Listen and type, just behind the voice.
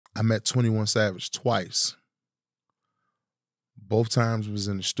I met 21 Savage twice. Both times was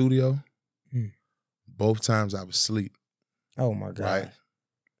in the studio. Both times I was asleep. Oh my God. Right?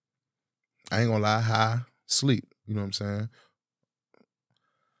 I ain't gonna lie, high, sleep. You know what I'm saying?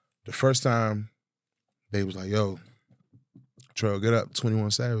 The first time, they was like, yo, Trell, get up,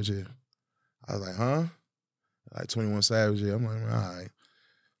 21 Savage here. I was like, huh? Like 21 Savage here. I'm like, all right.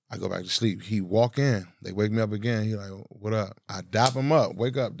 I go back to sleep. He walk in. They wake me up again. He like, what up? I dap him up.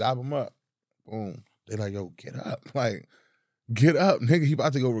 Wake up, dap him up. Boom. They like, yo, get up. Like, get up, nigga. He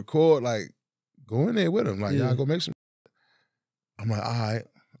about to go record. Like, go in there with him. Like, y'all go make some. I'm like, all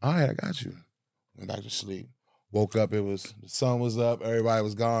right, I got you. Went back to sleep. Woke up, the sun was up, everybody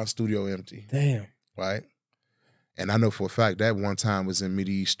was gone, studio empty. Damn. Right? And I know for a fact that one time was in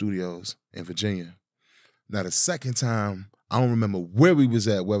Mideast Studios in Virginia. Now the second time, I don't remember where we was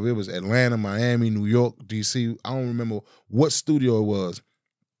at, whether it was Atlanta, Miami, New York, DC. I don't remember what studio it was.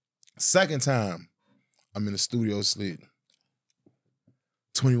 Second time, I'm in the studio asleep.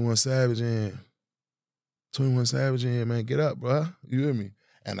 21 Savage in. 21 Savage in here, man. Get up, bro. You hear me?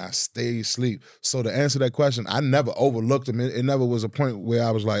 And I stayed asleep. So to answer that question, I never overlooked him. It never was a point where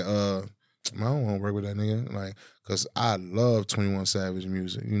I was like, I don't want to work with that nigga. Like, cause I love 21 Savage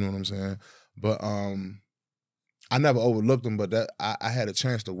music. You know what I'm saying? But I never overlooked him, but that I had a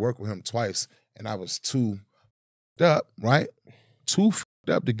chance to work with him twice, and I was too up, right? Too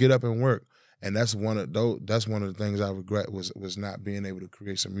up to get up and work. And that's one of the things I regret was not being able to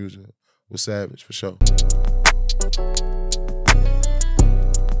create some music with Savage, for sure.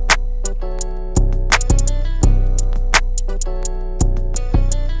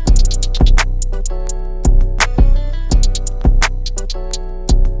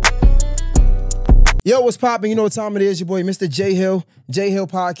 Yo, what's poppin'? You know what time it is. Your boy, Mr. J Hill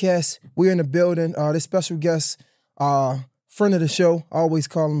Podcast. We're in the building. This special guest, friend of the show. I always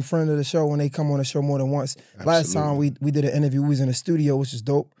call him friend of the show when they come on the show more than once. Absolutely. Last time we did an interview, we was in the studio, which is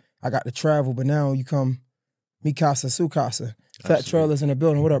dope. I got to travel, but now you come, mi casa, su casa. Fat TREL is in the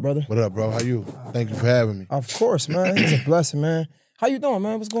building. What up, brother? What up, bro? How you? Thank you for having me. Of course, man. It's a blessing, man. How you doing,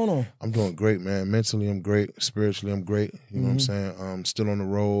 man? What's going on? I'm doing great, man. Mentally, I'm great. Spiritually, I'm great. You know what I'm saying? Still on the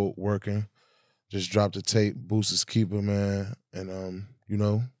road, working. Just dropped a tape, Boost is Keeper, man. And, you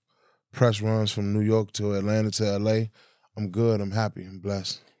know, press runs from New York to Atlanta to LA. I'm good, I'm happy, I'm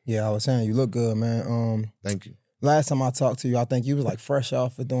blessed. Yeah, I was saying, you look good, man. Thank you. Last time I talked to you, I think you was like fresh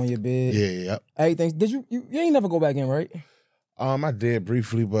off for doing your bid. Yeah. Everything. Did you ain't never go back in, right? I did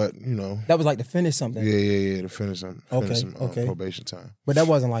briefly, but, you know. That was like to finish something? Yeah, to finish some probation time. But that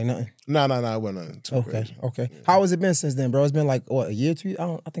wasn't like nothing? No, it wasn't nothing too crazy. Okay. Yeah. How has it been since then, bro? It's been like, what, a year, 2 years?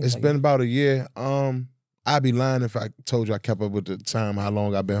 I think it's been about a year. I'd be lying if I told you I kept up with the time, how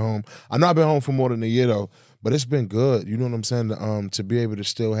long I've been home. I know I've been home for more than a year, though, but it's been good. You know what I'm saying? To be able to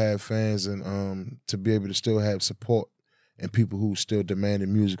still have fans and to be able to still have support and people who still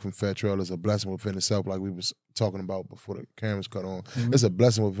demanding music from FAT TREL is a blessing within itself, like we was talking about before the cameras cut on. It's a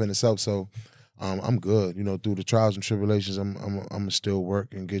blessing within itself, so I'm good. You know, through the trials and tribulations, I'm gonna still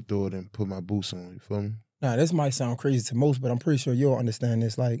work and get through it and put my boots on, you feel me? Now, this might sound crazy to most, but I'm pretty sure you'll understand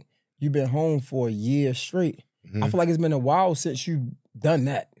this. Like, you've been home for a year straight. I feel like it's been a while since you've done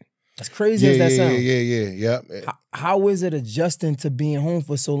that. As crazy as that sounds. Yeah. How is it adjusting to being home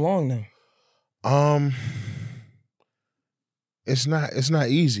for so long now? It's not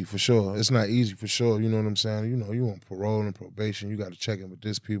easy for sure. It's not easy for sure. You know what I'm saying? You know, you on parole and probation. You got to check in with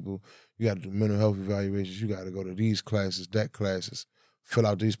this people. You got to do mental health evaluations. You got to go to these classes, that classes, fill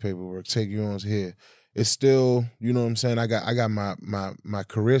out these paperwork, take you on here. It's still, you know what I'm saying? I got my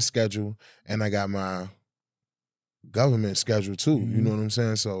career schedule and I got my government schedule too. You know what I'm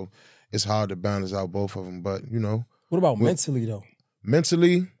saying? So it's hard to balance out both of them. But you know, what about mentally though?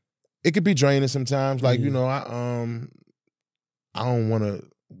 Mentally, it could be draining sometimes. Like you know, I don't want to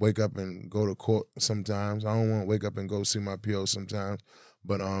wake up and go to court sometimes. I don't want to wake up and go see my PO sometimes.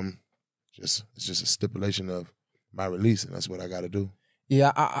 But it's just a stipulation of my release, and that's what I got to do.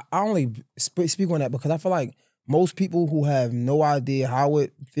 Yeah, I only speak on that because I feel like most people who have no idea how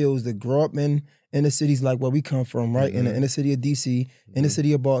it feels to grow up in the cities like where we come from, right? In the inner city of DC, in the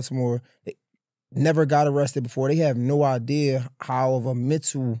city of Baltimore, they never got arrested before. They have no idea how of a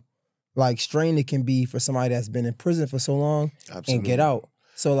mental like strain it can be for somebody that's been in prison for so long and get out.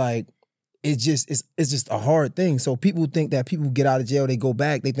 So like it's just a hard thing. So people think that people get out of jail, they go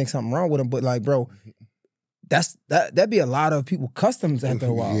back, they think something wrong with them, but like, bro, that'd be a lot of people customs after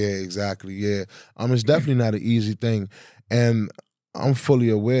a while. Yeah, exactly. Yeah. It's definitely not an easy thing. And I'm fully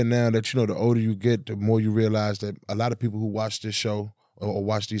aware now that, you know, the older you get, the more you realize that a lot of people who watch this show or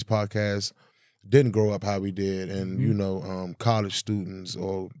watch these podcasts didn't grow up how we did, and you know, college students,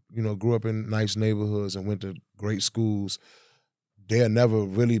 or you know, grew up in nice neighborhoods and went to great schools, they'll never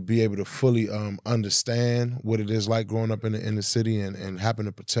really be able to fully understand what it is like growing up in the city and having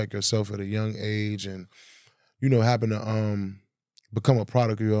to protect yourself at a young age, and you know, having to become a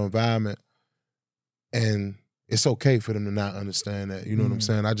product of your environment. And it's okay for them to not understand that. You know what I'm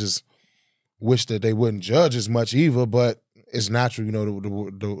saying? I just wish that they wouldn't judge as much either, but it's natural. You know,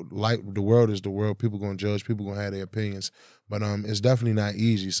 the world is the world. People gonna judge. People gonna have their opinions. But it's definitely not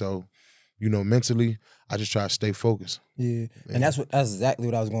easy. So, you know, mentally, I just try to stay focused. Yeah, and that's exactly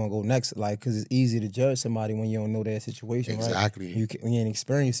what I was gonna go next. Like, because it's easy to judge somebody when you don't know their situation, exactly. Right? You ain't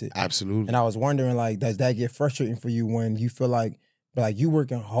experience it. Absolutely. And I was wondering, like, does that get frustrating for you when you feel like you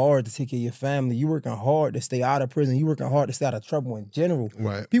working hard to take care of your family, you working hard to stay out of prison, you working hard to stay out of trouble in general.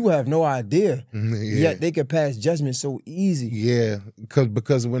 Right. People have no idea. Yeah. Yet they can pass judgment so easy. Yeah,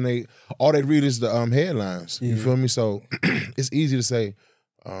 because when all they read is the headlines. You feel me? So it's easy to say,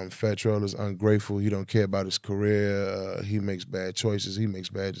 FAT TREL is ungrateful. He don't care about his career. He makes bad choices. He makes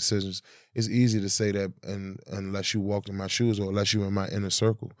bad decisions. It's easy to say that, and unless you walked in my shoes or unless you're in my inner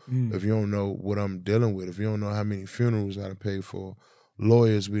circle. If you don't know what I'm dealing with, if you don't know how many funerals I done paid for,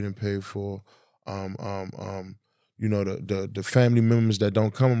 lawyers we done paid for, you know, the family members that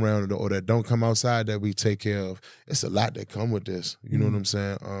don't come around or that don't come outside that we take care of. It's a lot that come with this. You know what I'm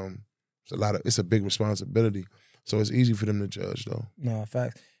saying? It's a big responsibility. So it's easy for them to judge, though. No,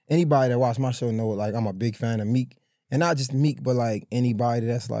 facts. Anybody that watch my show know, like, I'm a big fan of Meek. And not just Meek, but, like, anybody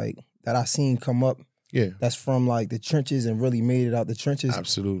that's, like, that I seen come up. Yeah. That's from, like, the trenches and really made it out the trenches.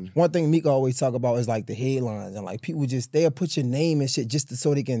 Absolutely. One thing Meek always talk about is, like, the headlines. And, like, people they'll put your name and shit just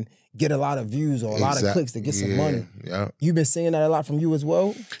so they can get a lot of views or a lot of clicks to get some money. Yeah. You been seeing that a lot from you as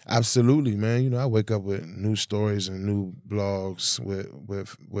well? Absolutely, man. You know, I wake up with new stories and new blogs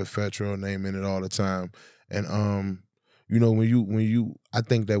with FAT TREL name in it all the time. And, you know, I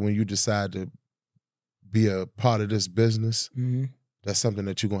think that when you decide to be a part of this business, that's something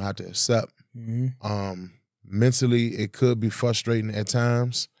that you're gonna have to accept. Mentally, it could be frustrating at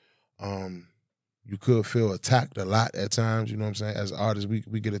times. You could feel attacked a lot at times. You know what I'm saying? As artists,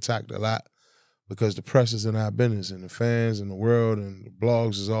 we get attacked a lot because the press is in our business, and the fans and the world and the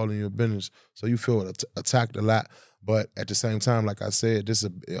blogs is all in your business. So you feel attacked a lot. But at the same time, like I said, this is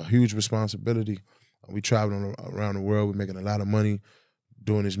a huge responsibility. We traveling around the world. We're making a lot of money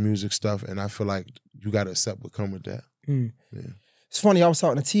doing this music stuff, and I feel like you got to accept what come with that. Yeah. It's funny. I was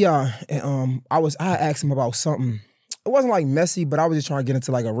talking to T.I. and I asked him about something. It wasn't like messy, but I was just trying to get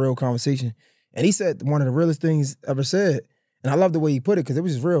into like a real conversation. And he said one of the realest things ever said, and I love the way he put it because it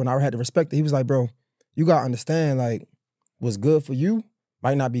was just real, and I had to respect it. He was like, "Bro, you gotta understand, like, what's good for you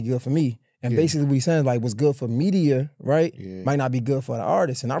might not be good for me." And basically what he's saying, like, what's good for media, right, might not be good for the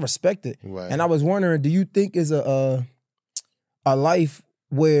artist. And I respect it. Right. And I was wondering, do you think is a life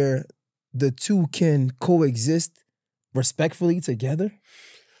where the two can coexist respectfully together?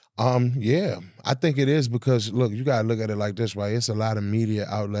 Yeah, I think it is because, look, you got to look at it like this, right? It's a lot of media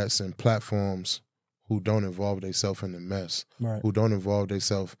outlets and platforms who don't involve themselves in the mess, who don't involve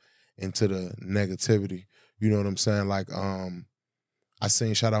themselves into the negativity. You know what I'm saying? Like,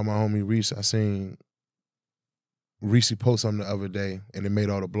 shout out my homie Reese. I seen Reese post something the other day, and it made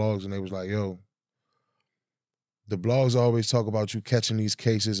all the blogs, and they was like, yo, the blogs always talk about you catching these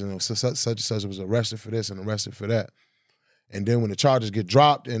cases, and such and such was arrested for this and arrested for that. And then when the charges get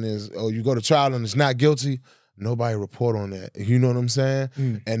dropped and you go to trial and it's not guilty, nobody report on that. You know what I'm saying?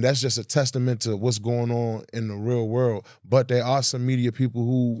 And that's just a testament to what's going on in the real world. But there are some media people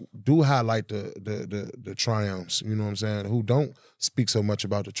who do highlight the triumphs, you know what I'm saying, who don't speak so much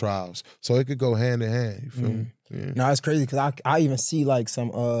about the trials. So it could go hand in hand, you feel me? Yeah. No, it's crazy because I even see like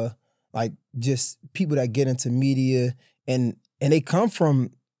some like just people that get into media and they come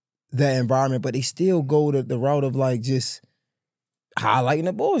from that environment, but they still go to the route of like just highlighting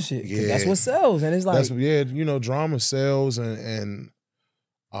the bullshit. Yeah. That's what sells. And it's like, you know, drama sells and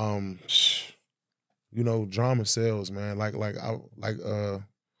you know, drama sells, man. I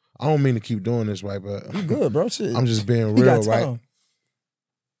don't mean to keep doing this, right? But you good, bro. Shit. I'm just being real, right?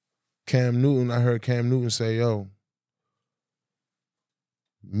 Cam Newton, I heard Cam Newton say, yo,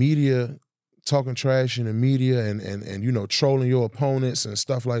 media talking trash in the media and you know, trolling your opponents and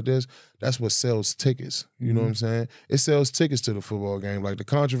stuff like this, that's what sells tickets. You know what I'm saying? It sells tickets to the football game. Like the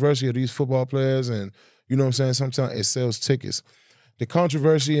controversy of these football players and, you know what I'm saying, sometimes it sells tickets. The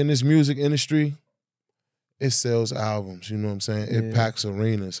controversy in this music industry, it sells albums, you know what I'm saying? It packs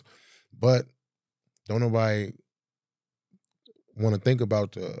arenas. But don't nobody want to think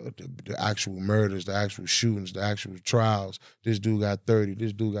about the actual murders, the actual shootings, the actual trials. This dude got 30,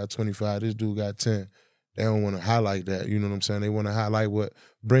 this dude got 25, this dude got 10. They don't want to highlight that, you know what I'm saying? They want to highlight what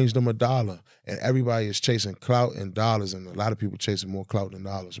brings them $1. And everybody is chasing clout and dollars, and a lot of people chasing more clout than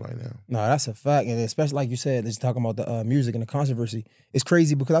dollars right now. No, that's a fact. And especially like you said, just talking about the music and the controversy. It's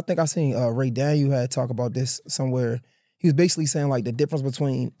crazy because I think I seen Ray Daniel had talk about this somewhere. He was basically saying like the difference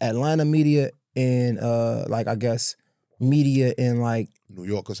between Atlanta media and like I guess media in like New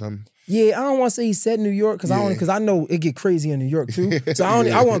York or something. Yeah, I don't want to say he said New York because I know it get crazy in New York too. So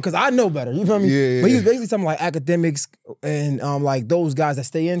I want because I know better. You feel me? Yeah. But he was basically talking like academics and like those guys that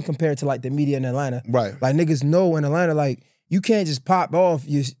stay in compared to like the media in Atlanta. Right. Like niggas know in Atlanta like you can't just pop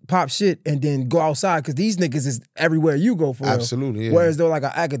shit and then go outside because these niggas is everywhere you go for real. Absolutely. Yeah. Whereas though like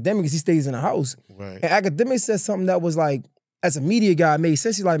an academic, he stays in the house. Right. And academic said something that was like, as a media guy, made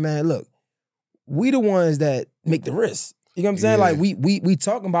sense. He's like, man, look, we the ones that make the risk. You know what I'm saying? Yeah. Like we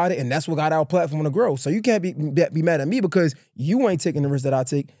talking about it, and that's what got our platform to grow. So you can't be mad at me because you ain't taking the risk that I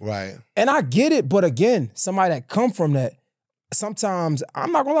take. Right. And I get it, but again, somebody that come from that, sometimes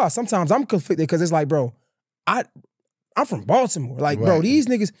I'm not gonna lie. Sometimes I'm conflicted because it's like, bro, I'm from Baltimore. Like, bro, these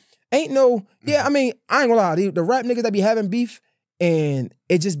niggas ain't no. Yeah, I mean, I ain't gonna lie. The rap niggas that be having beef and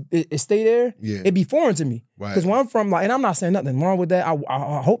it stay there. Yeah. It be foreign to me. Right. Because where I'm from, like, and I'm not saying nothing wrong with that.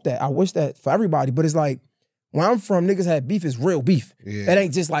 I hope that. I wish that for everybody. But it's like, where I'm from, niggas have beef is real beef. Yeah. It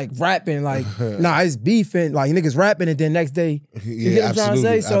ain't just like rapping, like, nah, it's beef and like niggas rapping and then next day, you get what I'm trying to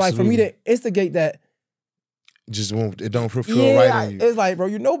say? So like for me to instigate that, just won't, it don't fulfill right in you. It's like, bro,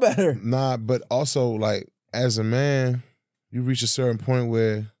 you know better. Nah, but also like as a man, you reach a certain point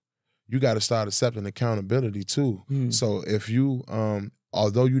where you got to start accepting accountability too. So if you,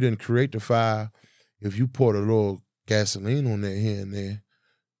 although you didn't create the fire, if you poured a little gasoline on there here and there,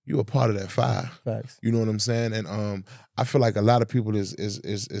 you a part of that fire. Facts. You know what I'm saying? And I feel like a lot of people is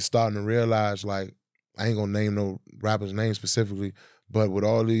starting to realize, like, I ain't gonna name no rapper's name specifically, but with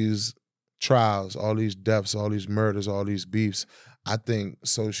all these trials, all these deaths, all these murders, all these beefs, I think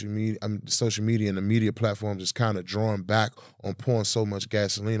social media and the media platforms is kind of drawing back on pouring so much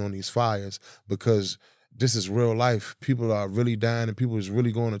gasoline on these fires because this is real life. People are really dying and people is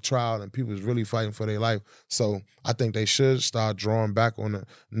really going to trial and people is really fighting for their life. So I think they should start drawing back on the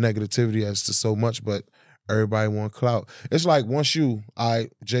negativity as to so much, but everybody want clout. It's like once you,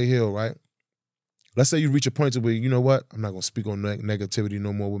 Jay Hill, right? Let's say you reach a point to where, you know what? I'm not going to speak on negativity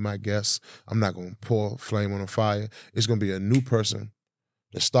no more with my guests. I'm not going to pour flame on a fire. It's going to be a new person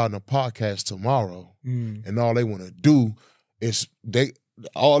that's starting a podcast tomorrow. And all they want to do is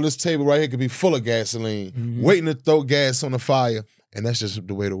all this table right here could be full of gasoline, waiting to throw gas on the fire. And that's just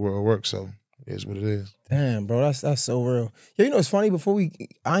the way the world works. So it is what it is. Damn, bro, that's so real. Yeah, you know, it's funny,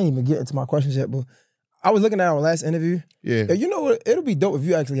 I ain't even get into my questions yet, but I was looking at our last interview. Yeah. You know what? It'll be dope if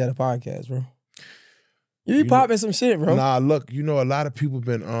you actually had a podcast, bro. You be popping some shit, bro. Nah, look, you know, a lot of people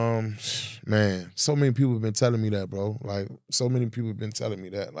been, man, so many people have been telling me that, bro. Like, so many people have been telling me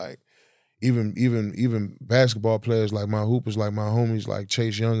that. Like, even basketball players, like my hoopers, like my homies, like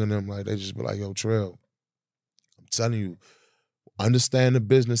Chase Young and them, like, they just be like, yo, Trell, I'm telling you, understand the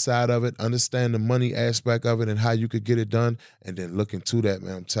business side of it, understand the money aspect of it and how you could get it done, and then look into that,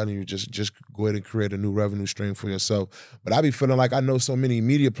 man. I'm telling you, just go ahead and create a new revenue stream for yourself. But I be feeling like I know so many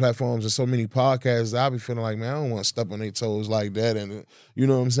media platforms and so many podcasts, I be feeling like, man, I don't want to step on their toes like that, and you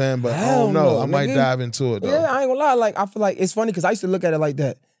know what I'm saying? But I don't know. I might dive into it, though. Yeah, I ain't gonna lie. Like, I feel like it's funny because I used to look at it like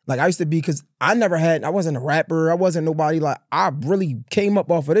that. Like, I used to be, because I wasn't a rapper, I wasn't nobody, like, I really came up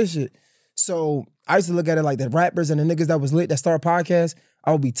off of this shit. So I used to look at it like the rappers and the niggas that was lit that started podcasts,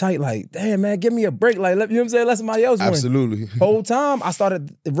 I would be tight like, damn, man, give me a break. Like, you know what I'm saying? Let somebody else win. Absolutely. Whole time I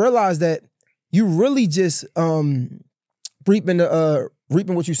started to realize that you really just reaping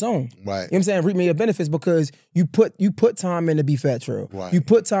what you sown. Right. You know what I'm saying? Reaping your benefits because you put time in to be Fat Trel. Right. You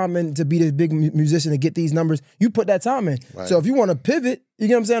put time in to be this big musician to get these numbers. You put that time in. Right. So if you want to pivot, you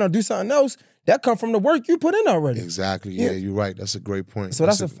get what I'm saying, or do something else, that come from the work you put in already. Exactly. Yeah, you're right. That's a great point. So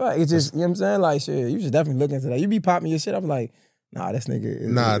that's a fact. It's just, you know what I'm saying? Like, shit, you should definitely look into that. You be popping your shit. I'm like, nah, this nigga.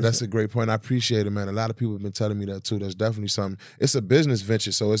 Nah, that's a great point. I appreciate it, man. A lot of people have been telling me that too. That's definitely something. It's a business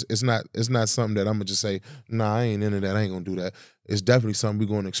venture, so it's not something that I'm gonna just say, nah, I ain't into that. I ain't gonna do that. It's definitely something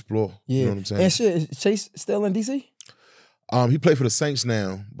we're gonna explore. Yeah. You know what I'm saying? And shit, is Chase still in DC? He played for the Saints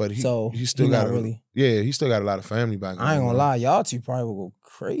now, but he still got he still got a lot of family back home. I ain't gonna lie, y'all two probably will go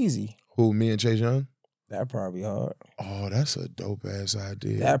crazy. Who, me and Chase Young? That probably hard. Oh, that's a dope ass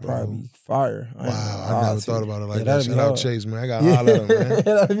idea. That bro. probably fire. Wow, I never thought about it like that. Shout out Chase, man. I got to holler at him, man.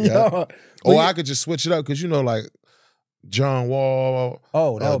 That'd be hard. Or I could just switch it up because you know, like John Wall,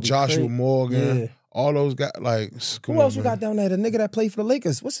 that would be Joshua great. Morgan, all those guys, like, come Who on, else we man. got down there? The nigga that played for the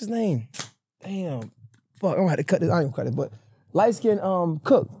Lakers. What's his name? Damn. Fuck, I'm gonna have to cut this. I ain't gonna cut it, but light skin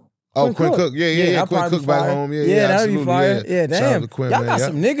Cook. Oh, Quinn Cook. Yeah. Quinn Cook back home. Yeah, that'd absolutely. be fire. Yeah, Shout out damn. to Quinn, Y'all man. got Yeah.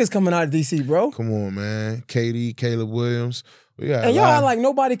 some niggas coming out of DC, bro. Come on, man. Katie, Caleb Williams. We got And y'all act like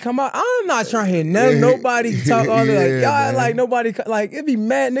nobody come out. I'm not trying to hear nobody talk all the like. Y'all act like nobody, like, it be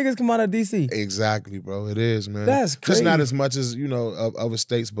mad niggas come out of DC. Exactly, bro. It is, man. That's crazy. Just not as much as, you know, other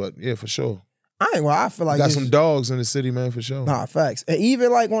states, but yeah, for sure. I feel like got some dogs in the city, man, for sure. Nah, facts. And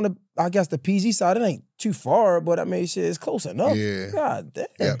even like on the, I guess the PG side, it ain't too far, but I mean, shit, it's close enough. Yeah. God damn.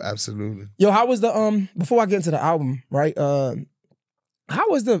 Yeah, absolutely. Yo, how was the before I get into the album, right? How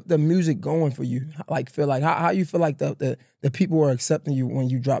was the music going for you? Like, feel like how you feel like the people were accepting you when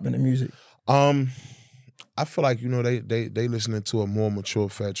you dropping the music? I feel like, you know, they listening to a more mature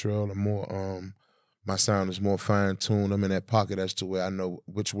Fat Trel, a more my sound is more fine-tuned. I'm in that pocket as to where I know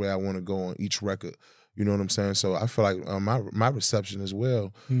which way I want to go on each record. You know what I'm saying? So I feel like my reception as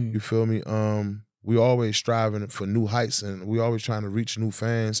well. You feel me? We always striving for new heights, and we always trying to reach new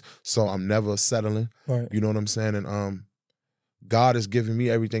fans. So I'm never settling. Right. You know what I'm saying? And God has given me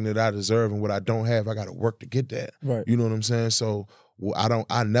everything that I deserve, and what I don't have, I got to work to get that. Right. You know what I'm saying? So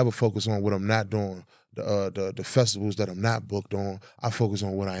I never focus on what I'm not doing. The festivals that I'm not booked on, I focus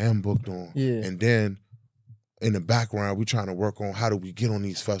on what I am booked on. Yeah. And then in the background, we trying to work on how do we get on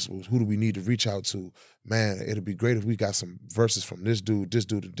these festivals? Who do we need to reach out to? Man, it'd be great if we got some verses from this dude,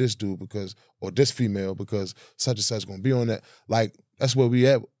 and this dude, because, or this female, because such and such gonna be on that. Like, that's where we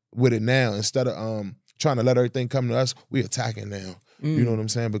at with it now. Instead of trying to let everything come to us, we attacking now. You know what I'm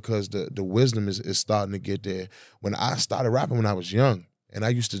saying? Because the wisdom is starting to get there. When I started rapping when I was young, and I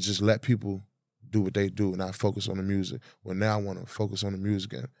used to just let people do what they do, and I focus on the music. Well, now I want to focus on the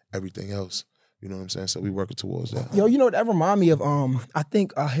music and everything else. You know what I'm saying? So we working towards that. Yo, you know, that remind me of, I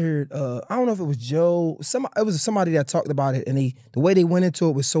think I heard, I don't know if it was Joe, it was somebody that talked about it, and the way they went into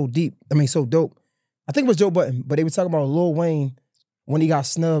it was so deep. I mean, so dope. I think it was Joe Budden, but they were talking about Lil Wayne when he got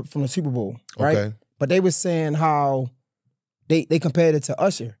snubbed from the Super Bowl, right? Okay. But they were saying how they compared it to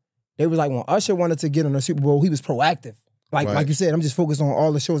Usher. They was like, when Usher wanted to get on the Super Bowl, he was proactive. Like you said, I'm just focused on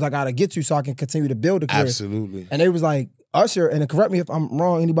all the shows I gotta get to so I can continue to build a career. Absolutely. And they was like, Usher, and correct me if I'm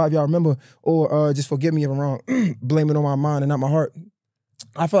wrong, anybody of y'all remember, or just forgive me if I'm wrong, blame it on my mind and not my heart.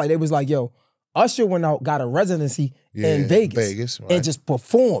 I feel like they was like, yo, Usher went out, got a residency in Vegas right. and just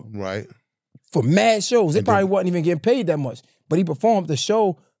performed for mad shows. They probably wasn't even getting paid that much, but he performed the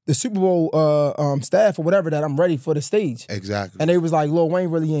show, the Super Bowl staff or whatever, that I'm ready for the stage. Exactly. And they was like, Lil Wayne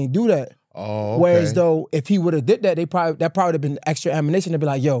really ain't do that. Oh, okay. Whereas though, if he would have did that, that probably would have been extra ammunition to be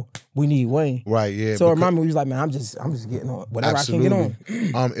like, yo, we need Wayne. Right, yeah. So remind me, he was like, man, I'm just getting on whatever absolutely. I can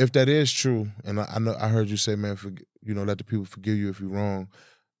get on. If that is true, and I heard you say, man, let the people forgive you if you're wrong.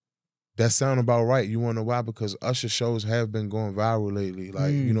 That sound about right. You wanna know why? Because Usher shows have been going viral lately.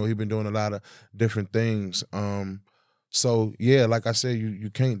 Like, you know, he been doing a lot of different things. So yeah, like I said, you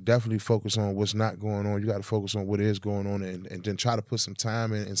can't definitely focus on what's not going on. You got to focus on what is going on, and then try to put some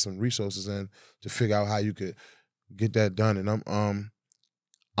time in and some resources in to figure out how you could get that done. And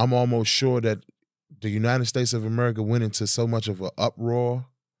I'm almost sure that the United States of America went into so much of an uproar.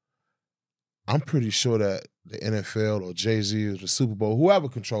 I'm pretty sure that the NFL or Jay-Z or the Super Bowl, whoever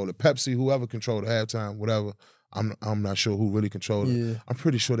controlled it, Pepsi, whoever controlled the halftime, whatever. I'm not sure who really controlled it. I'm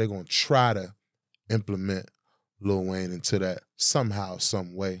pretty sure they're gonna try to implement Lil Wayne into that somehow,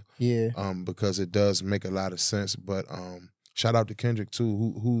 some way. Yeah. Because it does make a lot of sense. But shout out to Kendrick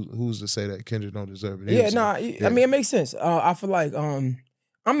too. Who's to say that Kendrick don't deserve it? I mean, it makes sense. I feel like I'm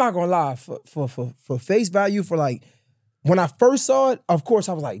not gonna lie, for face value, for like when I first saw it, of course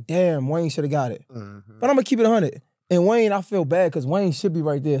I was like, damn, Wayne should have got it. But I'm gonna keep it 100. And Wayne, I feel bad because Wayne should be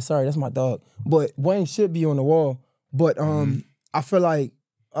right there. Sorry, that's my dog. But Wayne should be on the wall. But I feel like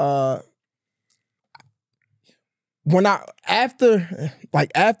when after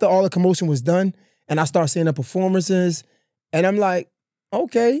all the commotion was done and I start seeing the performances, and I'm like,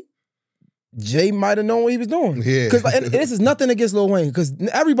 okay, Jay might have known what he was doing. Yeah. Because this is nothing against Lil Wayne, because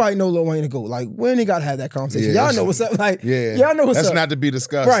everybody know Lil Wayne to go. Like, we ain't got to have that conversation. Y'all know what's up. Like, y'all know what's up. That's not to be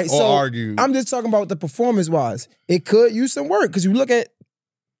discussed or argued. I'm just talking about the performance-wise. It could use some work, because you look at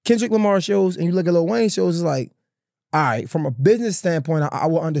Kendrick Lamar shows and you look at Lil Wayne shows, it's like, all right, from a business standpoint, I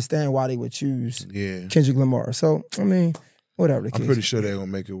will understand why they would choose Kendrick Lamar. So, I mean, whatever the case. I'm pretty sure they're going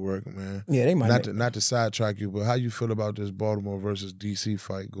to make it work, man. Yeah, they might. Not to sidetrack you, but how you feel about this Baltimore versus DC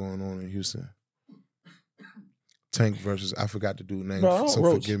fight going on in Houston? Tank versus, I forgot the dude's name, so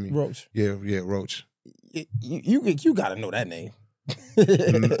Roach, forgive me. Roach. Yeah, Roach. You got to know that name.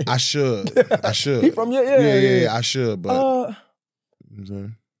 I should. He from, yeah, I should, but. All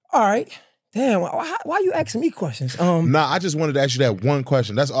right. Damn, why you asking me questions? Nah, I just wanted to ask you that one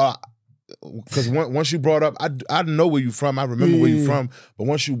question. That's all. Because once you brought up, I know where you from. I remember where you from. But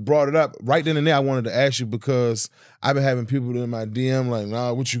once you brought it up, right then and there, I wanted to ask you because I've been having people in my DM like,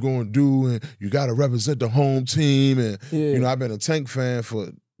 nah, what you gonna do? And you gotta represent the home team. And you know, I've been a Tank fan for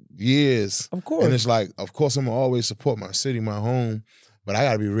years. Of course. And it's like, of course, I'm gonna always support my city, my home. But I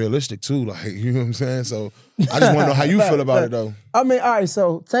gotta be realistic too, like, you know what I'm saying? So I just wanna know how you feel about it though. I mean, all right,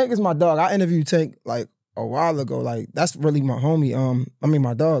 so Tank is my dog. I interviewed Tank like a while ago. Like, that's really my homie. I mean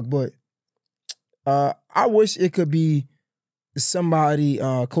my dog, but I wish it could be somebody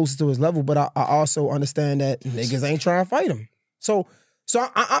closer to his level, but I also understand that niggas ain't trying to fight him. So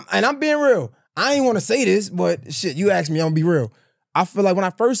I'm being real. I ain't want to say this, but shit, you asked me, I'm gonna be real. I feel like when I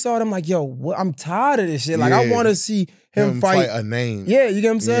first saw it, I'm like, yo, what? I'm tired of this shit. Like, I want to see him fight a name. Yeah, you get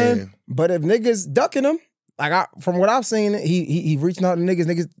what I'm saying? Yeah. But if niggas ducking him, like from what I've seen, he reaching out to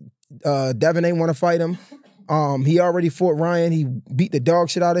niggas. Devin ain't want to fight him. He already fought Ryan. He beat the dog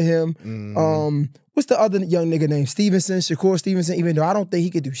shit out of him. What's the other young nigga named Stevenson? Shakur Stevenson. Even though I don't think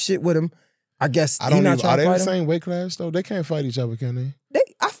he could do shit with him, I guess I don't know. Are they the same weight class though? They can't fight each other, can they?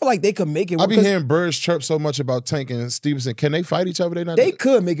 I feel like they could make it work. I be hearing birds chirp so much about Tank and Stevenson. Can they fight each other? They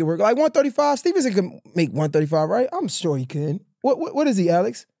could make it work. Like 135, Stevenson could make 135, right? I'm sure he can. What is he,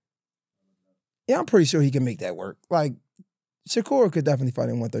 Alex? Yeah, I'm pretty sure he can make that work. Like, Shakur could definitely fight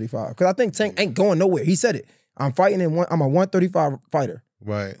in 135. Because I think Tank ain't going nowhere. He said it. I'm fighting I'm a 135 fighter.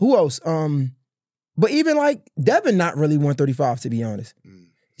 Right. Who else? But even like Devin, not really 135, to be honest.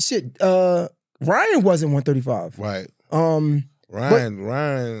 Shit, Ryan wasn't 135. Right.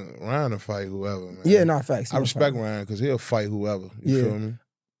 Ryan will fight whoever, man. Yeah, not facts. I respect Ryan because he'll fight whoever. You feel me?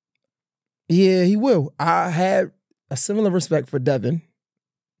 Yeah, he will. I had a similar respect for Devin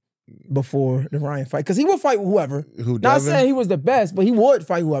before the Ryan fight because he would fight whoever. Who? Not Devin? saying he was the best, but he would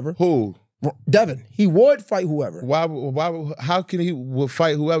fight whoever. Who? Devin. He would fight whoever. Why? How can he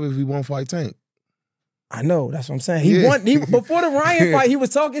fight whoever if he won't fight Tank? I know, that's what I'm saying. He before the Ryan fight, he was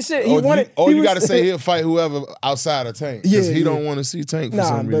talking shit. You got to say he'll fight whoever outside of Tank. Because he don't want to see Tank for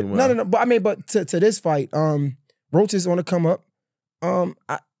some reason. No. But I mean, to this fight, Roach is gonna come up. I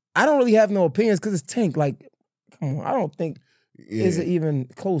don't really have no opinions because it's Tank. Like, come on, I don't think it's an even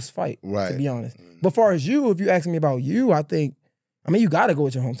close fight, to be honest. But far as you, if you ask me about you, I mean, you gotta go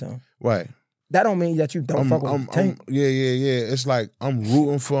with your hometown. Right. That don't mean that you don't fuck with Tank. Yeah. It's like I'm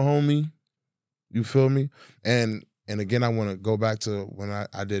rooting for homie. You feel me? And again, I want to go back to when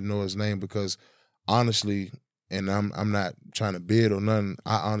I didn't know his name because honestly, and I'm not trying to bid or nothing,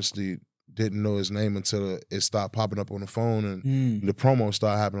 I honestly didn't know his name until it started popping up on the phone and the promo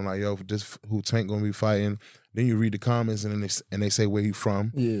started happening. Like, yo, this who Tank gonna be fighting? Then you read the comments and then they say where he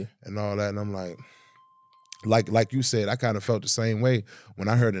from, and all that, and I'm like you said, I kind of felt the same way when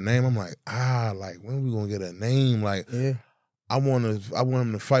I heard the name. I'm like, like when we gonna get a name? Like, I want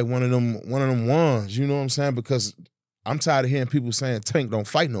him to fight one of them ones. You know what I'm saying? Because I'm tired of hearing people saying Tank don't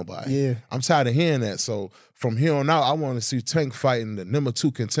fight nobody. Yeah, I'm tired of hearing that. So from here on out, I want to see Tank fighting the number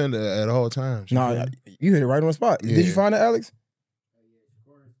 2 contender at all times. Nah, you hit it right on the spot. Yeah. Did you find it, Alex?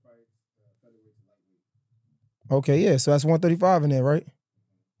 Okay, yeah. So that's 135 in there, right?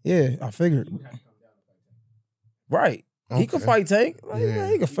 Yeah, I figured. Right. Okay. He could fight Tank. Like,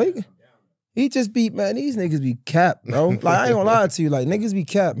 he could fake it. He just beat, man, these niggas be capped, bro. Like, I ain't gonna lie to you. Like, niggas be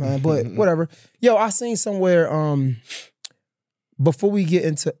capped, man. But whatever. Yo, I seen somewhere, before we get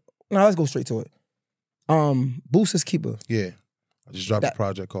into, no, let's go straight to it. Boosters Keeper. Yeah. I just dropped a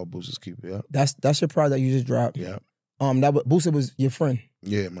project called Boosters Keeper, yeah. That's your project you just dropped. Yeah. Booster was your friend.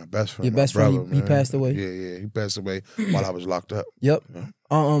 Yeah, my best friend. Your best friend, he passed away. Yeah, he passed away while I was locked up. Yep. Yeah.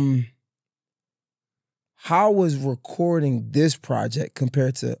 How was recording this project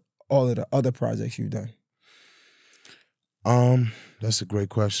compared to all of the other projects you've done? That's a great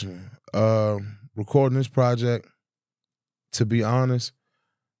question. Recording this project, to be honest,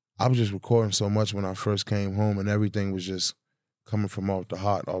 I was just recording so much when I first came home and everything was just coming from off the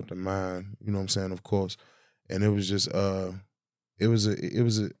heart, off the mind, you know what I'm saying, of course. And it was just it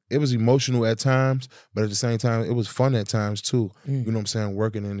was emotional at times, but at the same time it was fun at times too. You know what I'm saying,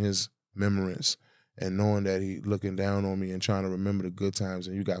 working in his memories. And knowing that he looking down on me and trying to remember the good times,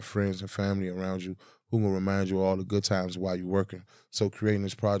 and you got friends and family around you who gonna remind you of all the good times while you working. So creating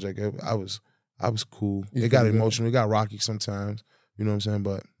this project, I was cool. It got emotional, it got rocky sometimes. You know what I'm saying?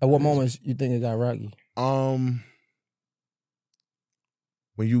 But at what moments you think it got rocky?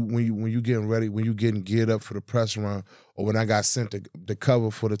 When you getting ready, when you getting geared up for the press run, or when I got sent the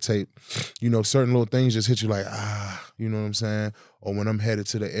cover for the tape, you know, certain little things just hit you like, you know what I'm saying? Or when I'm headed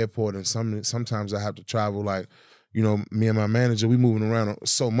to the airport and sometimes I have to travel like, you know, me and my manager, we moving around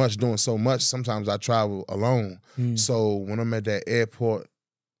so much, doing so much. Sometimes I travel alone. So when I'm at that airport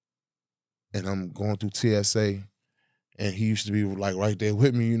and I'm going through TSA, and he used to be like right there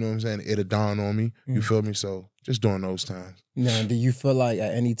with me, you know what I'm saying? It'll dawn on me, you feel me? So just during those times. Now, do you feel like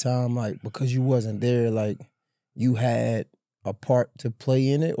at any time, like because you wasn't there, like you had a part to play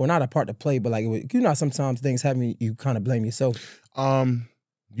in it? Or not a part to play, but like, you know, sometimes things happen, you kind of blame yourself.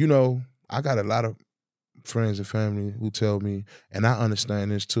 You know, I got a lot of friends and family who tell me, and I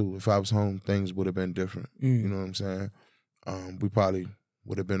understand this too, if I was home, things would have been different. You know what I'm saying? We probably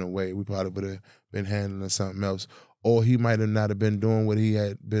would have been away. We probably would have been handling something else. Or he might have not have been doing what he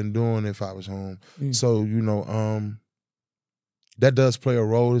had been doing if I was home. So, you know, that does play a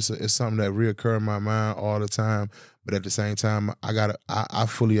role. It's something that reoccurs in my mind all the time. But at the same time, I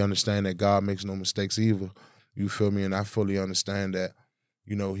fully understand that God makes no mistakes either. You feel me? And I fully understand that,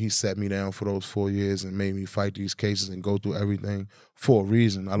 you know, he set me down for those 4 years and made me fight these cases and go through everything for a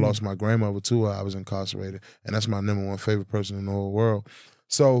reason. I lost my grandmother too while I was incarcerated. And that's my #1 favorite person in the whole world.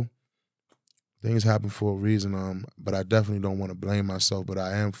 So things happen for a reason, but I definitely don't want to blame myself, but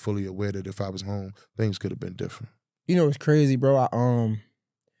I am fully aware that if I was home, things could have been different. You know what's crazy, bro?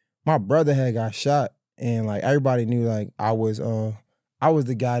 My brother had got shot, and like everybody knew like I was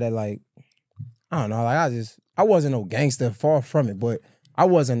the guy that like, I don't know, like I wasn't no gangster, far from it, but I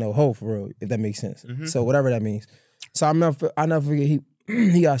wasn't no hoe for real, if that makes sense. So whatever that means. So I never forget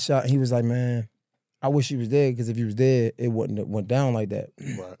he got shot, and he was like, man, I wish he was dead, because if he was dead, it wouldn't have went down like that.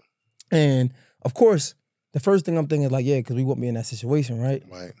 Right. And of course, the first thing I'm thinking is like, yeah, because we wouldn't be in that situation, right?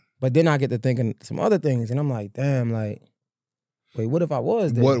 Right. But then I get to thinking some other things, and I'm like, damn, like, wait, what if I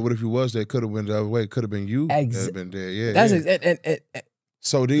was there? What if you was there? Could have went the other way. Could have been you that have been there. Yeah. That's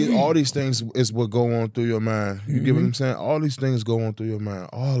So all these things is what go on through your mind. You get what I'm saying? All these things go on through your mind.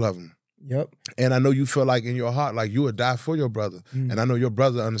 All of them. Yep. And I know you feel like in your heart, like you would die for your brother. And I know your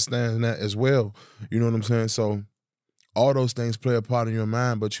brother understands that as well. You know what I'm saying? So all those things play a part in your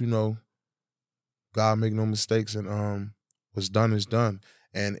mind, but you know, God make no mistakes, and what's done is done.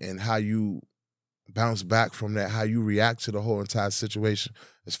 And how you bounce back from that, how you react to the whole entire situation,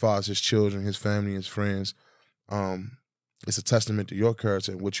 as far as his children, his family, his friends, it's a testament to your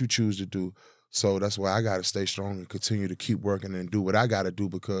character and what you choose to do. So that's why I gotta stay strong and continue to keep working and do what I gotta do,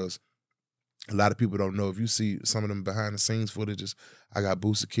 because a lot of people don't know. If you see some of them behind the scenes footages, I got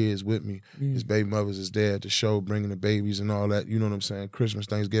Booster kids with me. His baby mothers is there at the show, bringing the babies and all that. You know what I'm saying? Christmas,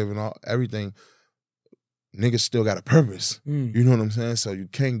 Thanksgiving, everything. Niggas still got a purpose. You know what I'm saying? So you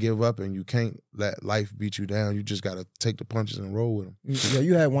can't give up, and you can't let life beat you down. You just got to take the punches and roll with them. Yeah,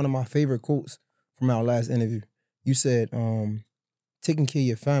 you had one of my favorite quotes from our last interview. You said, taking care of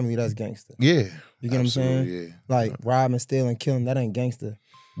your family, that's gangster. Yeah. You get what I'm saying? Yeah. Like robbing, stealing, killing, that ain't gangster.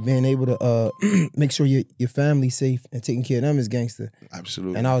 Being able to make sure your family's safe and taking care of them is gangster.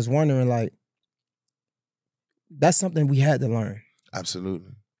 Absolutely. And I was wondering, like, that's something we had to learn.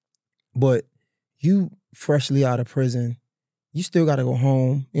 Absolutely. But you freshly out of prison, you still got to go home.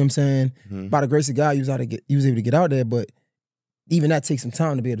 You know what I'm saying? By the grace of God, you was able to get out there, but even that takes some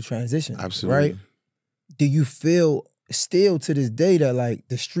time to be able to transition. Absolutely. Right? Do you feel still to this day that like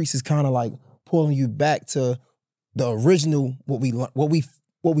the streets is kind of like pulling you back to the original what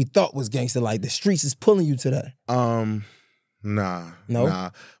we thought was gangster? Like the streets is pulling you to that? Nah,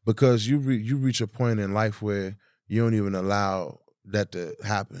 because you reach a point in life where you don't even allow that to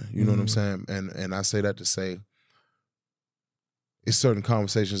happen. You know what I'm saying? And I say that to say, it's certain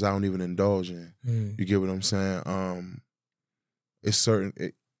conversations I don't even indulge in. You get what I'm saying?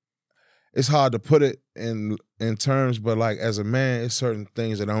 It's hard to put it in terms, but like as a man, it's certain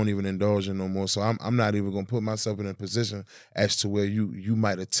things that I don't even indulge in no more. So I'm not even gonna put myself in a position as to where you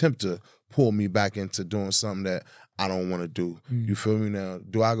might attempt to pull me back into doing something that I don't want to do. You feel me? Now,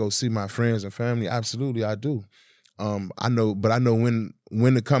 do I go see my friends and family? Absolutely, I do. I know when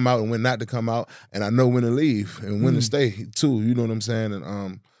to come out and when not to come out, and I know when to leave and when to stay too. You know what I'm saying?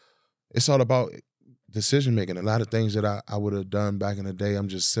 And it's all about decision making. A lot of things that I would have done back in the day, I'm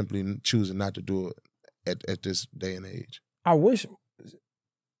just simply choosing not to do it at this day and age. I wish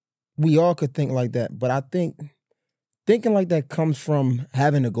we all could think like that, but I think thinking like that comes from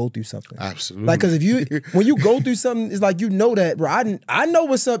having to go through something. Absolutely. Like, because when you go through something, it's like, you know that, bro. I know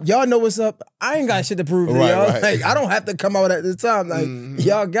what's up. Y'all know what's up. I ain't got shit to prove to y'all. Right. Like, I don't have to come out at the time. Like,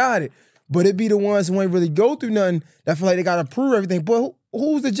 y'all got it. But it be the ones who ain't really go through nothing that feel like they got to prove everything. But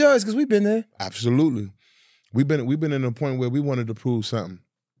who's the judge? Because we've been there. Absolutely. We've been in a point where we wanted to prove something.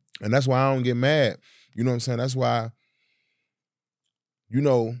 And that's why I don't get mad. You know what I'm saying? That's why, you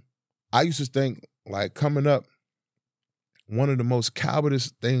know, I used to think, like, coming up, one of the most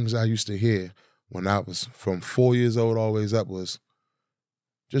cowardice things I used to hear when I was from 4 years old always up was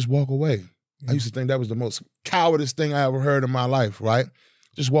just walk away. I used to think that was the most cowardice thing I ever heard in my life, right?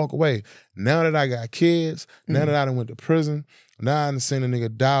 Just walk away. Now that I got kids, now that I done went to prison, now I done seen a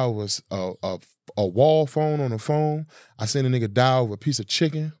nigga die over a wall phone on the phone. I seen a nigga die over a piece of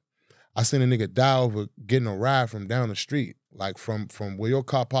chicken. I seen a nigga die over getting a ride from down the street, like from where your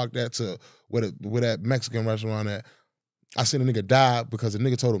car parked at to where that Mexican restaurant at. I seen a nigga die because the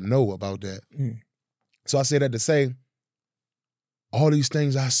nigga told him no about that. So I say that to say, all these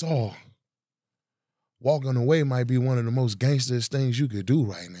things I saw, walking away might be one of the most gangsterest things you could do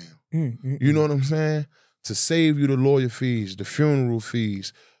right now. You know what I'm saying? To save you the lawyer fees, the funeral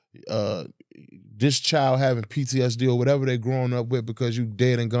fees, this child having PTSD or whatever they growing up with because you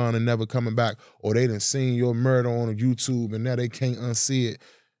dead and gone and never coming back, or they done seen your murder on YouTube and now they can't unsee it.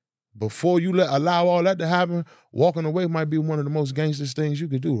 Before you allow all that to happen, walking away might be one of the most gangsterest things you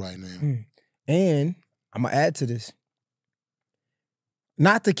could do right now. And I'm gonna add to this.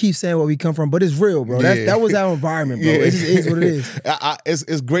 Not to keep saying where we come from, but it's real, bro. That was our environment, bro. It just is what it is.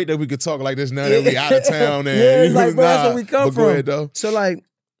 It's great that we could talk like this now that we out of town. And, it's like, bro, that's where we come from. Go ahead, though. So, like,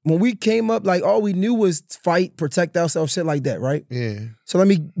 when we came up, like, all we knew was fight, protect ourselves, shit like that, right? Yeah. So let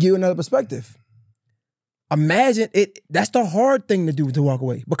me give you another perspective. Imagine it. That's the hard thing to do, to walk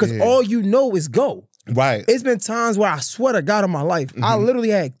away, because all you know is go. Right. It's been times where I swear to God in my life, I literally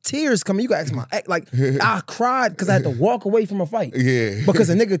had tears coming. You can ask my ex, like, I cried because I had to walk away from a fight. Yeah. Because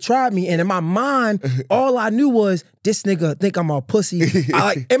a nigga tried me, and in my mind, all I knew was, this nigga think I'm a pussy.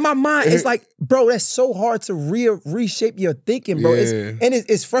 In my mind, it's like, bro, that's so hard to reshape your thinking, bro.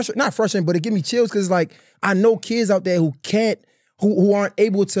 It's frustrating, not frustrating, but it give me chills because it's like, I know kids out there who can't, who aren't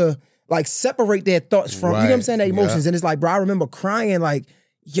able to, like, separate their thoughts from, you know what I'm saying, their emotions. And it's like, bro, I remember crying like,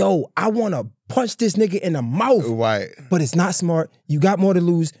 yo, I want to punch this nigga in the mouth. Right. But it's not smart. You got more to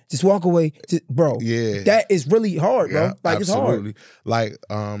lose. Just walk away. Bro. Yeah. That is really hard, bro. Like, absolutely. It's hard. Like,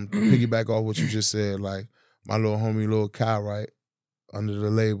 piggyback off what you just said, like, my little homie, Lil Kai, right, under the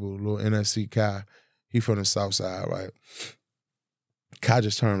label, Lil NSC Kai, he from the South Side, right? Kai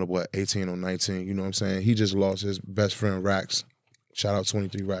just turned, 18 or 19, you know what I'm saying? He just lost his best friend, Rax. Shout out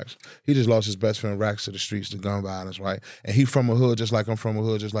 23 Rax. He just lost his best friend Rax to the streets, to gun violence, right? And he from a hood just like I'm from a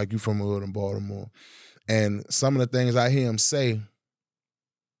hood, just like you from a hood in Baltimore. And some of the things I hear him say,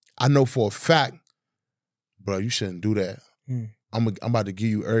 I know for a fact, bro, you shouldn't do that. I'm about to give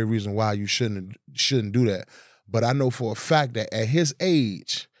you every reason why you shouldn't do that. But I know for a fact that at his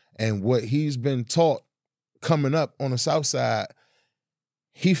age and what he's been taught coming up on the South Side,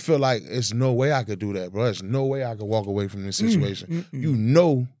 he feel like it's no way I could do that, bro. There's no way I could walk away from this situation. You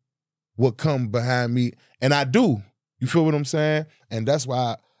know what come behind me, and I do. You feel what I'm saying? And that's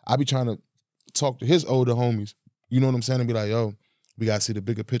why I be trying to talk to his older homies, you know what I'm saying, and be like, yo, we got to see the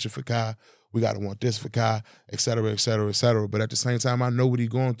bigger picture for Kai. We got to want this for Kai, et cetera, et cetera, et cetera. But at the same time, I know what he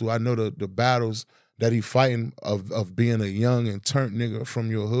going through. I know the battles that he fighting of being a young and turnt nigga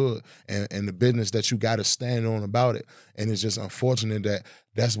from your hood and the business that you got to stand on about it. And it's just unfortunate that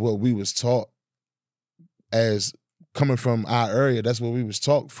that's what we was taught as coming from our area. That's what we was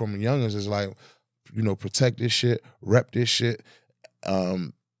taught from youngers, is like, you know, protect this shit, rep this shit.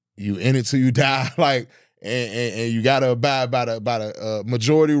 You in it till you die, like, and you gotta abide by the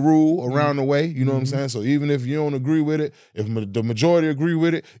majority rule around the way. You know what I'm saying? So even if you don't agree with it, if the majority agree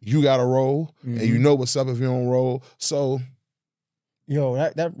with it, you gotta roll, and you know what's up if you don't roll. So, yo,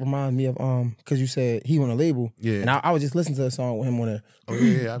 that reminds me of because you said he on a label, and I was just listening to a song with him on there. Oh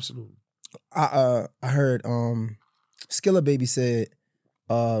yeah, absolutely. I heard Skilla Baby said,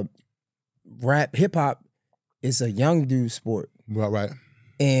 rap hip hop is a young dude sport, right,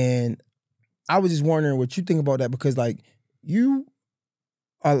 and I was just wondering what you think about that, because like you're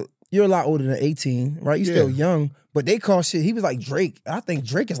a lot older than 18, right? You're still young, but they call shit. He was like Drake. I think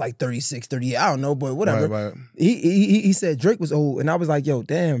Drake is like 36, 38. I don't know, but whatever. Right. He said Drake was old, and I was like, yo,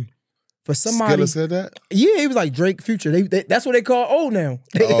 damn. For somebody, Skilla said that? Yeah, he was like Drake, Future. That's what they call old now.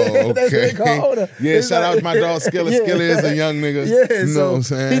 Oh, okay. That's what they call older. Yeah, it's shout out to my dog Skilla. Skilla is a young nigga. Yeah, you know what I'm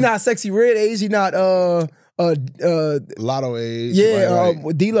saying? He not Sexy Red age. He not Lotto age. Yeah,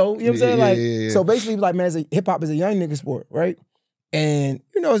 right. D-Lo. You know what I'm saying? Like, yeah. so basically, like, man, hip hop is a young nigga sport, right? And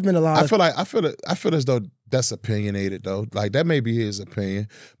you know, it's been a lot. I feel as though that's opinionated though. Like that may be his opinion,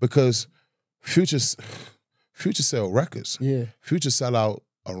 because Future sell records. Yeah, Future sell out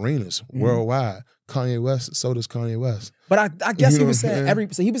arenas worldwide. Kanye West, so does Kanye West. But I guess he was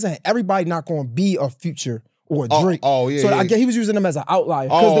saying everybody not going to be a Future or Drake. Oh yeah. So I guess he was using them as an outlier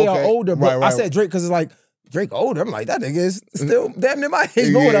because they are older. But right. I said Drake because it's like, Drake older. I'm like, that nigga is still damn near my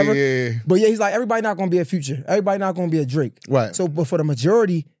age, but whatever. Yeah. But yeah, he's like, everybody not gonna be a Future. Everybody not gonna be a Drake. Right. So, but for the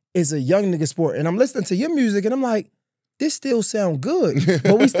majority, is a young nigga sport. And I'm listening to your music and I'm like, this still sound good.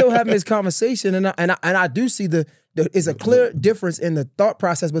 But we still having this conversation. And I do see it's a clear difference in the thought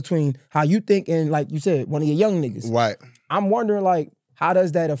process between how you think and, like you said, one of your young niggas. Right. I'm wondering, like, how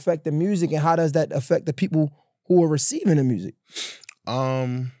does that affect the music and how does that affect the people who are receiving the music?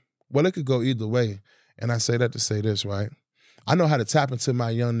 Well, it could go either way. And I say that to say this, right? I know how to tap into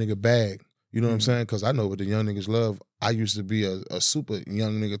my young nigga bag. You know what I'm saying? Because I know what the young niggas love. I used to be a super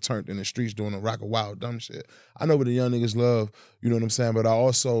young nigga turned in the streets doing a rock of wild dumb shit. I know what the young niggas love. You know what I'm saying? But I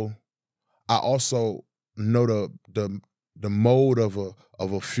also know the mode of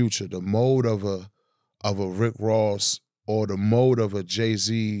a Future, the mode of a Rick Ross, or the mode of a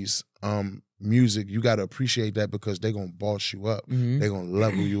Jay-Z's music. You got to appreciate that because they're going to boss you up. They're going to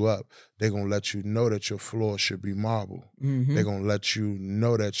level you up. They're going to let you know that your floor should be marble. They're going to let you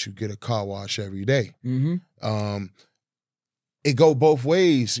know that you get a car wash every day. It go both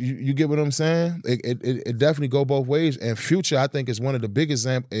ways. You get what I'm saying? It definitely go both ways. And Future, I think, is one of the biggest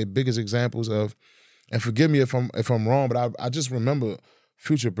examples of, and forgive me if I'm wrong, but I just remember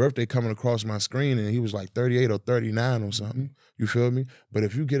Future birthday coming across my screen and he was like 38 or 39 or something. You feel me? But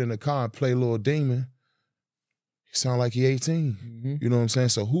if you get in the car and play Lil Demon, he sound like he 18. You know what I'm saying?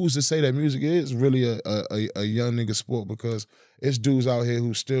 So who's to say that music is really a young nigga sport? Because it's dudes out here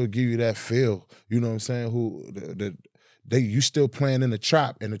who still give you that feel. You know what I'm saying? You still playing in the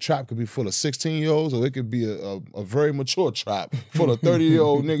trap, and the trap could be full of 16-year-olds, or it could be a very mature trap full of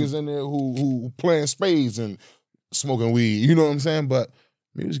 30-year-old niggas in there who playing spades and smoking weed. You know what I'm saying? But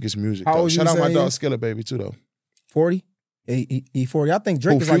music is music. Though. Shout out my dog Skilla Baby too, though. 40? He 40. I think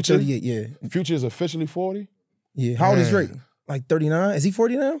Drake is like 38. Yeah. Future is officially 40? Yeah. How old is Drake? Like 39? Is he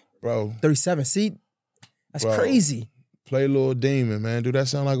 40 now? Bro. 37. See, that's crazy. Play Lil Demon, man. Do that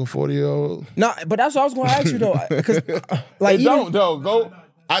sound like a 40-year-old? No, but that's what I was going to ask you, though. Because, like, don't, though. Go.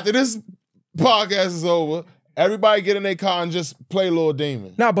 After this podcast is over, everybody get in their car and just play Lil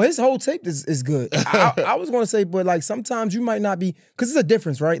Demon. Nah, but his whole tape is good. I was going to say, but, like, sometimes you might not be, because it's a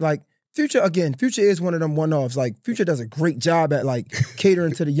difference, right? Like, Future is one of them one-offs. Like, Future does a great job at, like,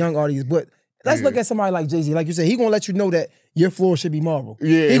 catering to the young audience, but let's look at somebody like Jay-Z. Like you said, he gonna let you know that your floor should be marble.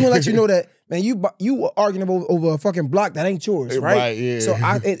 Yeah. He gonna let you know that, man, you were arguing over a fucking block that ain't yours, right? Right, yeah. So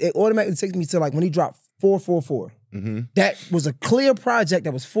it automatically takes me to, like, when he dropped 444. That was a clear project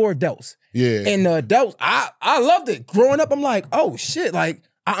that was for adults. Yeah. And the adults, I loved it. Growing up, I'm like, oh shit, like,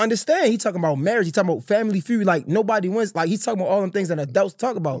 I understand. He talking about marriage. He talking about family feud. Like, nobody wins. Like, he's talking about all them things that adults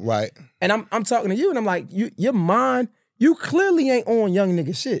talk about. Right. And I'm talking to you, and I'm like, your mind, you clearly ain't on young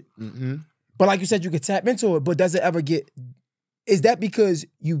nigga shit. But like you said, you could tap into it. But does it ever is that because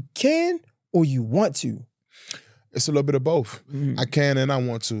you can or you want to? It's a little bit of both. I can and I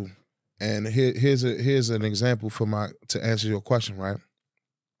want to. And here's an example to answer your question, right?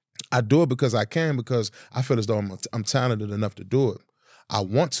 I do it because I can, because I feel as though I'm talented enough to do it. I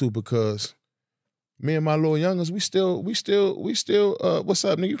want to because me and my little youngers, we still, what's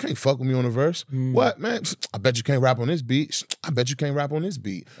up, nigga? You can't fuck with me on a verse. What, man? I bet you can't rap on this beat. I bet you can't rap on this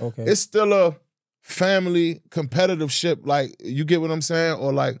beat. Okay. It's still a family competitive ship. Like, you get what I'm saying?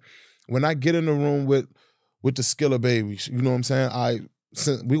 Or like, when I get in the room with the Skilla Babies, you know what I'm saying?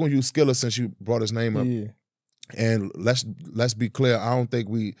 We're gonna use Skilla since you brought his name up. Yeah. And let's be clear, I don't think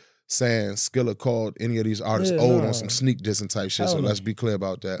we saying Skilla called any of these artists old on some sneak dissing type shit. So let's be clear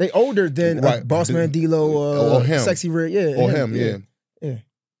about that. They older than Bossman D-Lo or him. Sexy Red. Yeah. Or him, yeah.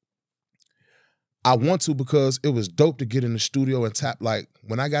 I want to because it was dope to get in the studio and tap. Like,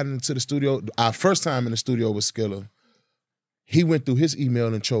 when I got into the studio, our first time in the studio with Skilla, he went through his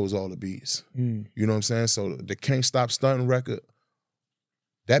email and chose all the beats. You know what I'm saying? So the Can't Stop Stunting record,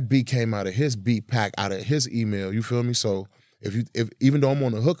 that beat came out of his beat pack, out of his email. You feel me? So if even though I'm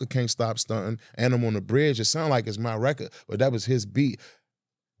on the hook of Can't Stop Stunting and I'm on the bridge, it sound like it's my record, but that was his beat.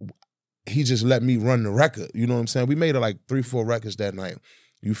 He just let me run the record. You know what I'm saying? We made like 3-4 records that night.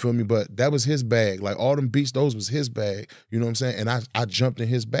 You feel me? But that was his bag. Like, all them beats, those was his bag. You know what I'm saying? And I jumped in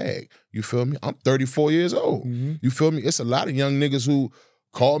his bag. You feel me? I'm 34 years old. You feel me? It's a lot of young niggas who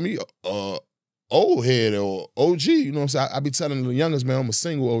call me old head or OG. You know what I'm saying? I be telling the youngest, man, I'm a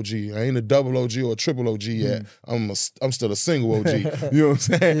single OG. I ain't a double OG or a triple OG yet. I'm still a single OG. You know what I'm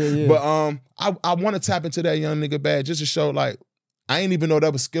saying? But I want to tap into that young nigga bag just to show, like, I ain't even know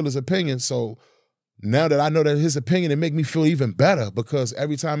that was Skilla's opinion. So now that I know that his opinion, it make me feel even better, because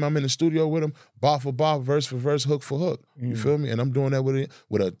every time I'm in the studio with him, bar for bar, verse for verse, hook for hook. You feel me? And I'm doing that with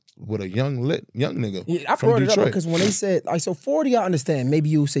a young nigga. Yeah, I brought it up because when they said, like, so 40, I understand. Maybe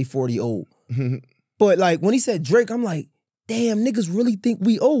you'll say 40 old. But like, when he said Drake, I'm like, damn, niggas really think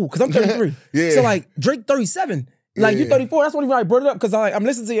we old, because I'm 33. So like, Drake 37. Like, you 34, that's the only reason I brought it up, because I'm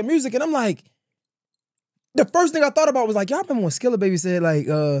listening to your music, and I'm like, the first thing I thought about was like, y'all remember when Skilla Baby said, like,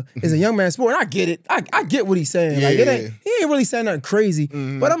 it's a young man's sport? And I get it. I get what he's saying. Like, he ain't really saying nothing crazy.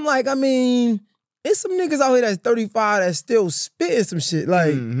 But I'm like, I mean, it's some niggas out here that's 35 that's still spitting some shit.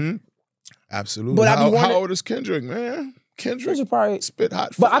 Like, absolutely. But how old is Kendrick, man? Kendrick probably spit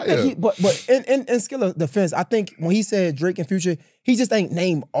hot fire. But I think but in Skilla defense, I think when he said Drake and Future, he just ain't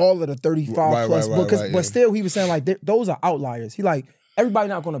named all of the 35 plus. But still, he was saying like those are outliers. He like, everybody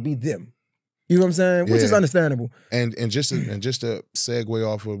not gonna be them. You know what I'm saying? Which is understandable. And just to segue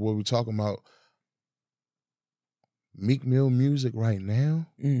off of what we're talking about, Meek Mill music right now,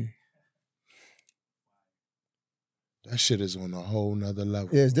 that shit is on a whole nother level.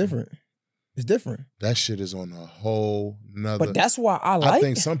 Yeah, it's different. It's different. That shit is on a whole nother. But that's why I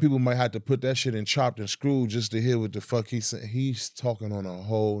think some people might have to put that shit in chopped and screwed just to hear what the fuck he's saying. He's talking on a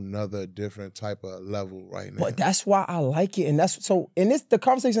whole nother different type of level right now. But that's why I like it. And that's so in the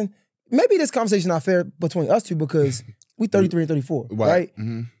conversation, maybe this conversation not fair between us two because we 33 and 34, right?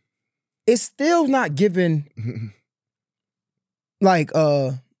 It's still not given like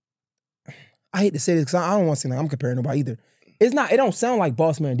I hate to say this because I don't want to seem like I'm comparing nobody either. It don't sound like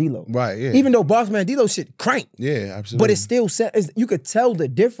Boss Man D-Lo. Right, yeah. Even though Boss Man D-Lo shit crank. Yeah, absolutely. But it still you could tell the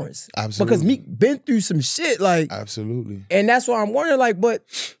difference. Absolutely. Because Meek been through some shit, like. Absolutely. And that's why I'm wondering, like, but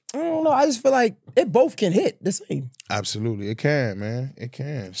I don't know. I just feel like it both can hit the same. Absolutely. It can, man. It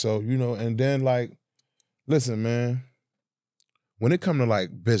can. So, you know, and then like, listen, man, when it come to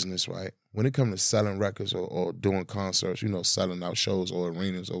like business, right? When it come to selling records or doing concerts, you know, selling out shows or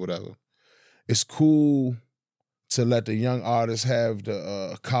arenas or whatever, it's cool to let the young artists have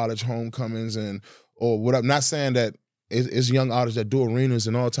the college homecomings or whatever. Not saying that it's young artists that do arenas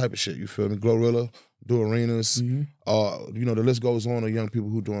and all type of shit, you feel me? Glorilla do arenas. You know, the list goes on of young people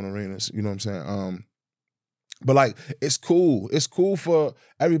who doing arenas, you know what I'm saying? But like, it's cool. It's cool for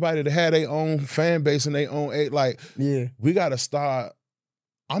everybody to have their own fan base and their own, like, we gotta start,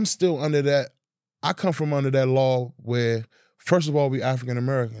 I'm still under that, I come from under that law where, first of all, we African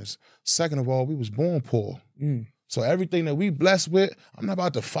Americans. Second of all, we was born poor. So everything that we blessed with, I'm not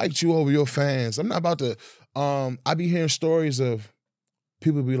about to fight you over your fans. I'm not about to, I be hearing stories of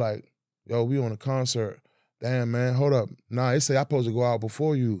people be like, yo, we on a concert. Damn, man, hold up. Nah, they say I'm supposed to go out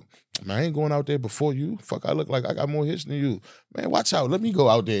before you. Man, I ain't going out there before you. Fuck, I look like I got more hits than you. Man, watch out. Let me go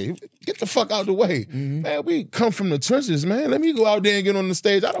out there. Get the fuck out the way. Man, we come from the trenches, man. Let me go out there and get on the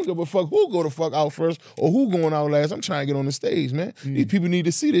stage. I don't give a fuck who go the fuck out first or who going out last. I'm trying to get on the stage, man. These people need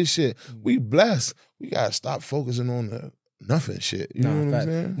to see this shit. We blessed. We gotta stop focusing on the nothing shit. You know what I'm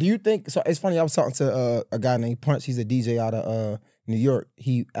saying? Do you think, so it's funny, I was talking to a guy named Punch. He's a DJ out of New York.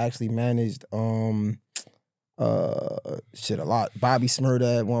 He actually managed shit a lot. Bobby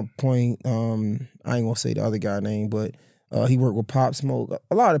Smurda at one point. I ain't gonna say the other guy's name, but he worked with Pop Smoke.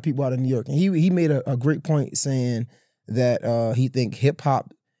 A lot of people out of New York. And he made a great point saying that he think hip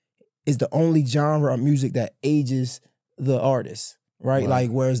hop is the only genre of music that ages the artist, right? Like,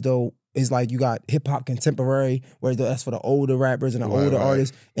 whereas though it's like you got hip hop contemporary, whereas that's for the older rappers and the older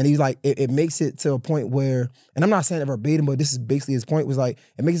artists. And he's like, it makes it to a point where, and I'm not saying it verbatim, but this is basically his point, was like,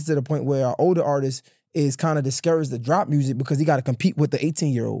 it makes it to the point where our older artists is kind of discouraged to drop music because he got to compete with the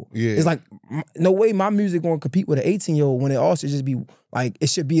 18-year-old. It's like, no way my music going to compete with an 18-year-old when it all should just be like, it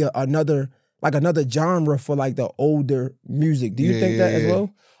should be another genre for like the older music. Do you think that as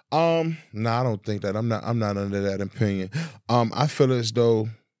well? Nah, I don't think that. I'm not under that opinion. I feel as though,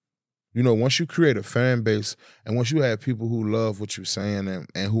 you know, once you create a fan base and once you have people who love what you're saying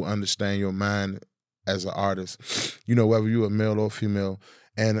and who understand your mind as an artist, you know, whether you're a male or female,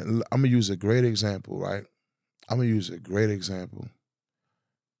 and I'm gonna use a great example, right? I'm gonna use a great example.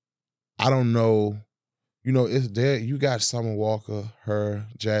 I don't know, you know, it's there. You got Summer Walker, her,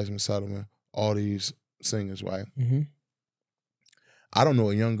 Jasmine Sullivan, all these singers, right? I don't know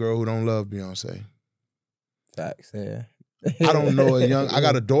a young girl who don't love Beyonce. Facts, yeah. I don't know I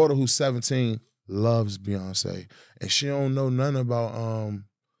got a daughter who's 17, loves Beyonce. And she don't know nothing about,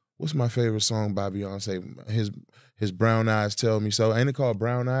 what's my favorite song by Beyonce? His Brown Eyes Tell Me So. Ain't it called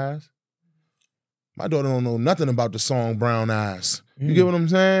Brown Eyes? My daughter don't know nothing about the song Brown Eyes. You get what I'm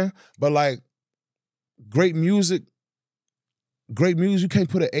saying? But like, great music, you can't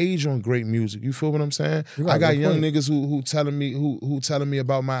put an age on great music. You feel what I'm saying? I got young niggas who telling me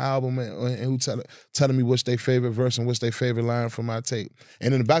about my album and who telling me what's their favorite verse and what's their favorite line from my tape.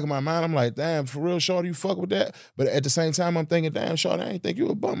 And in the back of my mind, I'm like, damn, for real, shorty, you fuck with that? But at the same time, I'm thinking, damn, shorty, I ain't think you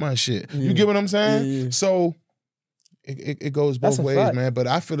would bump my shit. You get what I'm saying? So it goes both ways, fact, man. But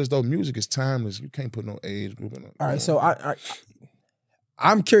I feel as though music is timeless. You can't put no age group in it. All right, so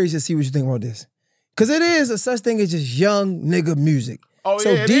I'm curious to see what you think about this. Because it is a such thing as just young nigga music. Oh,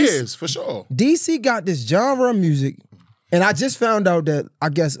 so yeah, it is, for sure. DC got this genre of music, and I just found out that, I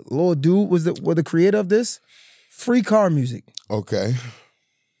guess, Lil Dude was the creator of this. Free car music. Okay.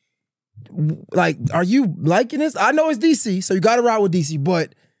 Like, are you liking this? I know it's DC, so you got to ride with DC,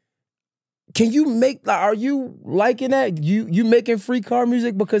 but can you make, like, are you liking that? You making free car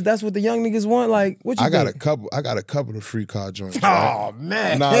music because that's what the young niggas want? Like, what you think? I got a couple of free car joints. Oh, right?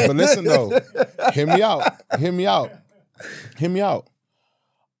 man. Nah, but listen, though. Hear me out.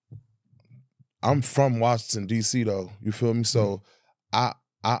 I'm from Washington, D.C., though. You feel me? So I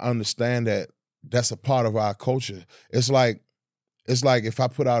understand that that's a part of our culture. It's like if I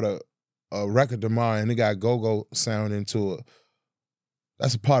put out a record tomorrow and it got go-go sound into it,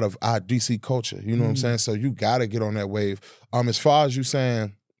 that's a part of our DC culture. You know what I'm saying? So you gotta get on that wave. As far as you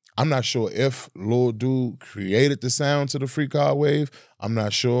saying, I'm not sure if Lil Dude created the sound to the free car wave. I'm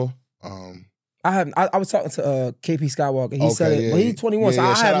not sure. I was talking to KP Skywalker. He said it, but he's 21.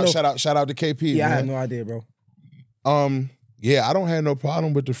 So shout out to KP. Yeah, man. I have no idea, bro. Yeah, I don't have no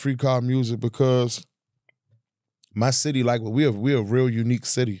problem with the free car music because my city, like, we're a real unique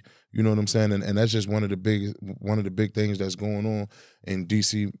city. You know what I'm saying? And that's just one of the big things that's going on in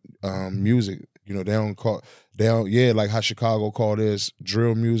DC music. You know, like how Chicago called theirs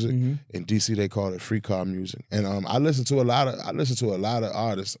drill music. In DC they call it free car music. And I listen to a lot of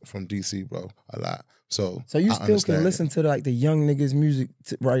artists from DC, bro. A lot. So you still can listen to the young niggas music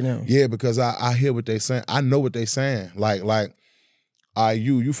right now? Yeah, because I hear what they saying. I know what they saying. Like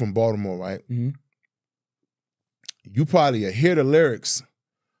you from Baltimore, right? You probably hear the lyrics,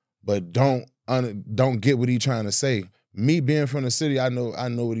 but don't get what he trying to say. Me being from the city, I know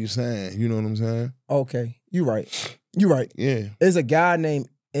what he's saying. You know what I'm saying? Okay, you right. Yeah. There's a guy named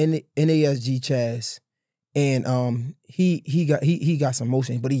NASG Chaz, and he got some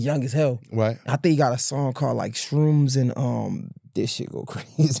motion, but he young as hell. Right. I think he got a song called like Shrooms and this shit go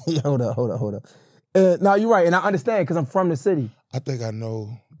crazy. Hold up. No, you're right, and I understand because I'm from the city. I think I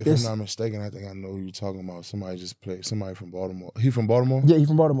know. If I'm not mistaken, I think I know who you're talking about. Somebody from Baltimore. He from Baltimore? Yeah, he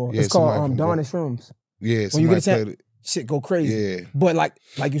from Baltimore. Yeah, it's called Dawn and Shrooms. Yeah, when you get a played chance, it. Shit go crazy. Yeah. But like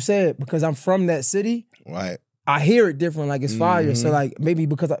you said, because I'm from that city, right, I hear it different. Like it's fire. So like maybe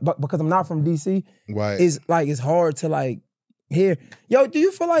because I'm not from DC, right, it's hard to like hear. Yo, do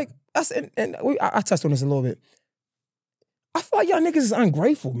you feel like us? I touched on this a little bit. I feel like y'all niggas is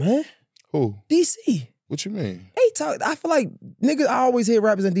ungrateful, man. Who? DC. What you mean? I feel like niggas. I always hear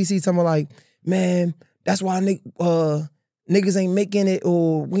rappers in DC talking like, man, that's why niggas ain't making it,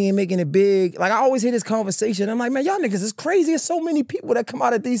 or we ain't making it big. Like I always hear this conversation. I'm like, man, y'all niggas is crazy. There's so many people that come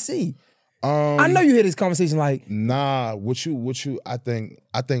out of DC. I know you hear this conversation like, nah. I think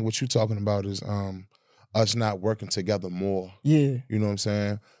what you talking about is us not working together more. Yeah, you know what I'm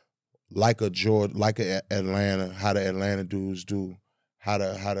saying? Like a Georgia, like a Atlanta, how the Atlanta dudes do. How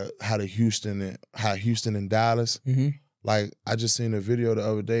Houston and Dallas. Like I just seen a video the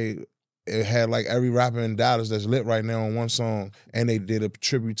other day. It had like every rapper in Dallas that's lit right now on one song, and they did a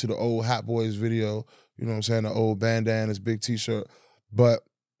tribute to the old Hot Boys video. You know what I'm saying? The old bandanas, big T-shirt. But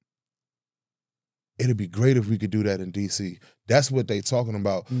it'd be great if we could do that in DC. That's what they talking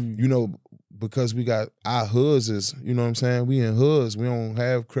about. You know, because we got our hoods is, you know what I'm saying? We in hoods. We don't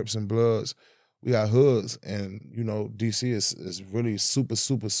have Crips and Bloods. We got hoods, and you know, DC is really super,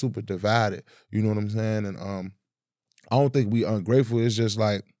 super, super divided. You know what I'm saying? And I don't think we ungrateful. It's just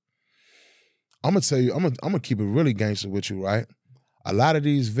like, I'm gonna tell you, I'm gonna keep it really gangster with you, right? A lot of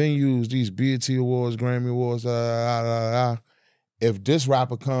these venues, these BET Awards, Grammy Awards, if this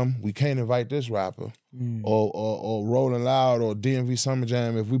rapper come, we can't invite this rapper. Or Rolling Loud or DMV Summer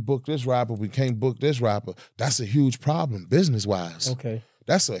Jam, if we book this rapper, we can't book this rapper. That's a huge problem business-wise. Okay.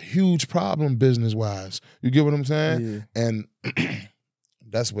 That's a huge problem business-wise. You get what I'm saying? Yeah. And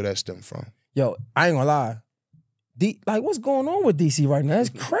that's where that stemmed from. Yo, I ain't gonna lie. Like, what's going on with DC right now? It's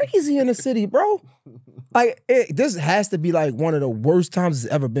crazy in the city, bro. Like, this has to be like one of the worst times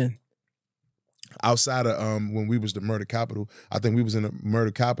it's ever been. Outside of when we was the murder capital, I think we was in the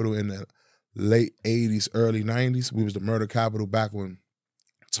murder capital in the late 80s, early 90s. We was the murder capital back when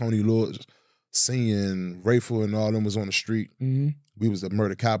Tony Lewis, Senior, Rayful, and all them was on the street. We was the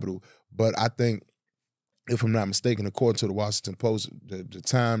murder capital. But I think, if I'm not mistaken, according to the Washington Post, the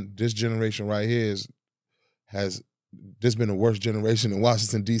time this generation right here has this been the worst generation in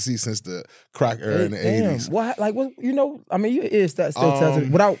Washington, D.C. since the crack era in the 80s. What, you know, I mean, you is that still tells me,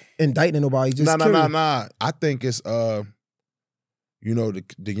 without indicting nobody, just Nah. I think it's, you know,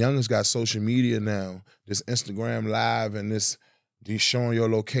 the youngest got social media now, this Instagram Live and these showing your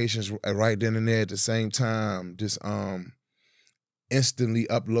locations right then and there at the same time. instantly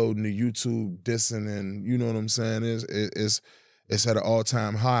uploading to YouTube, dissing, and you know what I'm saying? It's at an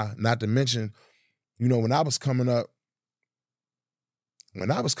all-time high. Not to mention, you know, when I was coming up,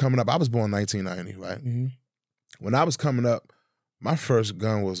 I was born 1990, right? Mm-hmm. When I was coming up, my first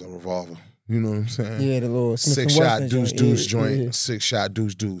gun was a revolver. You know what I'm saying? Yeah, the little six-shot deuce joint, yeah. 6-shot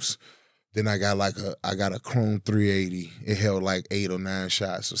deuce. Then I got a chrome 380. It held like 8 or 9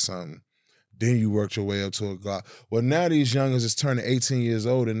 shots or something. Then you worked your way up to a Glock. Well, now these youngers is turning 18 years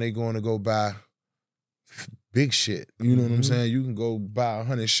old and they going to go buy big shit. You know what I'm saying? You can go buy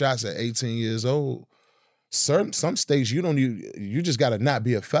 100 shots at 18 years old. Some states you just gotta not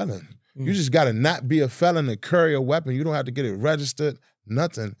be a felon. You just gotta not be a felon to carry a weapon. You don't have to get it registered,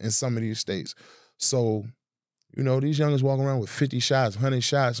 nothing in some of these states. So, you know, these youngers walking around with 50 shots, 100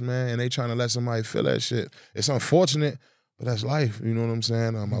 shots, man, and they trying to let somebody feel that shit. It's unfortunate, but that's life. You know what I'm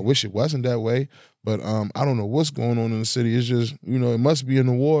saying? I wish it wasn't that way, but I don't know what's going on in the city. It's just, you know, it must be in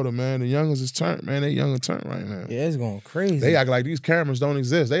the water, man. The youngers is turned, man. They young and turned right now. Yeah, it's going crazy. They act like these cameras don't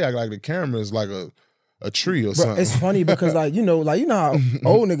exist. They act like the camera is like a tree or something. It's funny because like you know how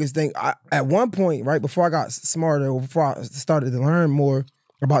old niggas think. At one point, right before I got smarter, or before I started to learn more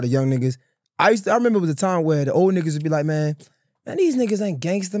about the young niggas, I remember it was a time where the old niggas would be like, man, these niggas ain't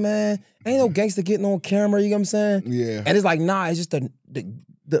gangster, man. Ain't no gangster getting on camera. You know what I'm saying? Yeah. And it's like, nah, it's just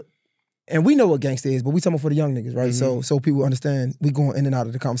the and we know what gangster is, but we talking about for the young niggas, right? So people understand we going in and out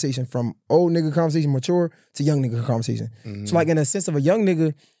of the conversation from old nigga conversation, mature, to young nigga conversation. So like in a sense of a young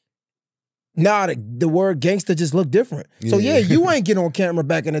nigga. Nah, the word gangster just look different. So yeah, you ain't get on camera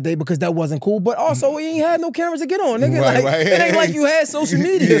back in the day because that wasn't cool, but also you ain't had no cameras to get on, nigga. Right. It ain't like you had social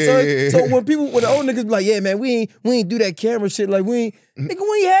media. So when the old niggas be like, yeah, man, we ain't do that camera shit, like we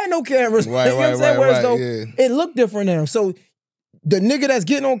ain't had no cameras. You know what I'm saying? Whereas though, it look different now. So the nigga that's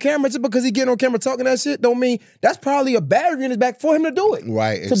getting on camera just because he getting on camera talking that shit don't mean that's probably a battery in his back for him to do it.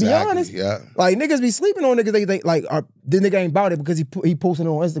 Right, exactly. To be honest, like niggas be sleeping on niggas. They like the nigga ain't about it because he posting it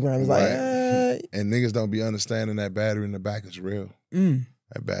on Instagram. It's like, and niggas don't be understanding that battery in the back is real.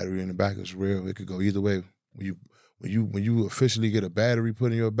 That battery in the back is real. It could go either way. When you officially get a battery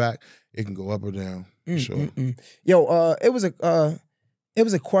put in your back, it can go up or down. For sure. Yo, it was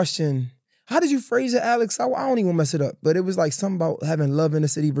a question. How did you phrase it, Alex? I don't even mess it up, but it was like something about having love in the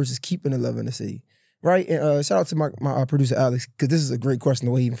city versus keeping the love in the city, right? And shout out to my producer, Alex, because this is a great question,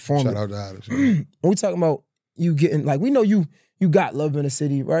 the way he informed it. Shout out to Alex. When we talking about you getting, like, we know you got love in the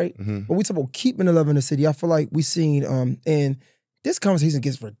city, right? But we talk about keeping the love in the city. I feel like we seen, and this conversation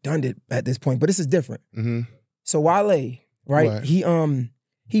gets redundant at this point, but this is different. So Wale, right?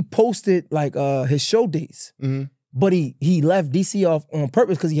 He posted like his show dates. But he left DC off on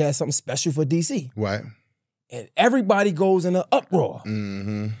purpose because he had something special for DC. Right. And everybody goes in an uproar.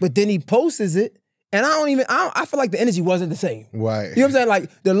 But then he posts it, and I feel like the energy wasn't the same. Right. You know what I'm saying?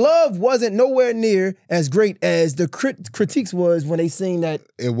 Like, the love wasn't nowhere near as great as the critiques was when they seen that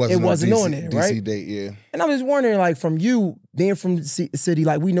it wasn't on there, right? DC date, yeah. And I'm just wondering, like, from you, being from the city,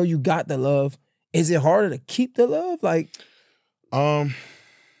 like, we know you got the love. Is it harder to keep the love? Like, nah,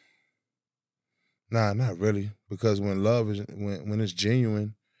 not really. Because when love is when it's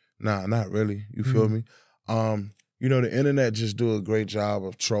genuine, nah, not really. You feel me? You know, the internet just do a great job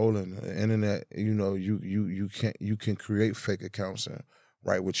of trolling. The internet, you know, you can create fake accounts and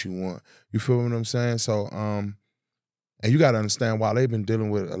write what you want. You feel what I'm saying? So and you gotta understand, while they've been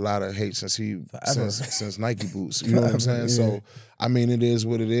dealing with a lot of hate since Nike boots. You know what I'm saying? So I mean, it is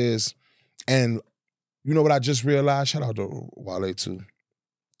what it is. And you know what I just realized? Shout out to Wale too.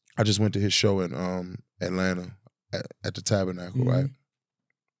 I just went to his show in Atlanta at the Tabernacle, right?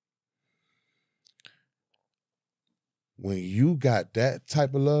 When you got that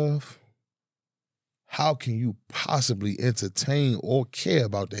type of love, how can you possibly entertain or care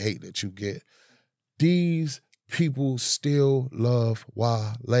about the hate that you get? These people still love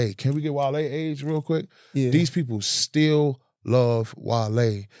Wale. Can we get Wale age real quick? Yeah. These people still love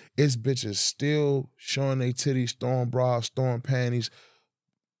Wale. It's bitches still showing their titties, throwing bras, throwing panties,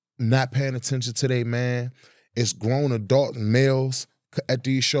 not paying attention to their man. It's grown adult males at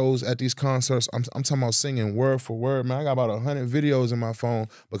these shows, at these concerts. I'm talking about singing word for word, man. I got about 100 videos in my phone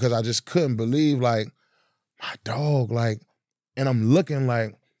because I just couldn't believe, like, my dog, like, and I'm looking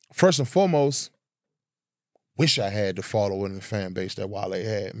like, first and foremost, wish I had the following and the fan base that Wale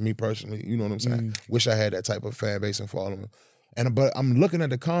had, me personally, you know what I'm saying? Wish I had that type of fan base and following. But I'm looking at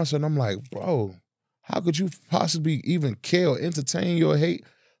the concert and I'm like, bro, how could you possibly even care or entertain your hate?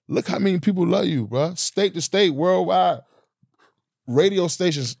 Look how many people love you, bro. State to state, worldwide. Radio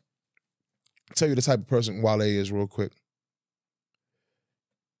stations. I'll tell you the type of person Wale is real quick.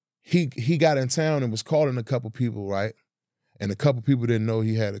 He got in town and was calling a couple people, right? And a couple people didn't know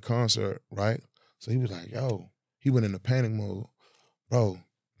he had a concert, right? So he was like, yo, he went into panic mode. Bro,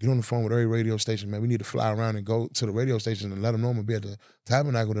 get on the phone with every radio station, man. We need to fly around and go to the radio station and let them know I'm gonna be at the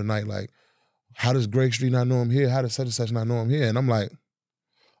Tabernacle tonight. Like, how does Greg Street not know I'm here? How does such and such not know I'm here? And I'm like,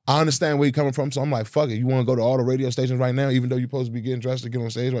 I understand where you're coming from, so I'm like, fuck it. You want to go to all the radio stations right now, even though you're supposed to be getting dressed to get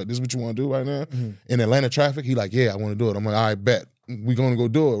on stage, right? This is what you want to do right now? In Atlanta traffic? He like, yeah, I want to do it. I'm like, all right, bet. We're going to go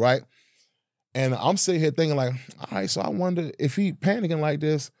do it, right? And I'm sitting here thinking like, all right, so I wonder if he panicking like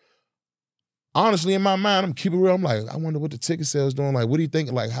this. Honestly, in my mind, I'm keeping it real. I'm like, I wonder what the ticket sales doing. Like, what do you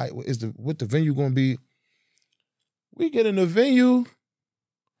think? Like, what the venue going to be? We get in the venue.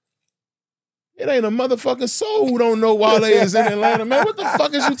 It ain't a motherfucking soul who don't know Wale is in Atlanta, man. What the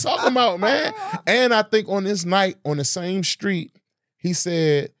fuck is you talking about, man? And I think on this night, on the same street, he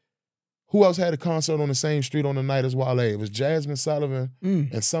said, who else had a concert on the same street on the night as Wale? It was Jasmine Sullivan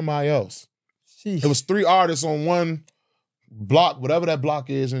and somebody else. Sheesh. It was 3 artists on one block, whatever that block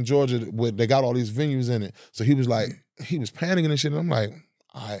is in Georgia, where they got all these venues in it. So he was like, he was panicking and shit. And I'm like,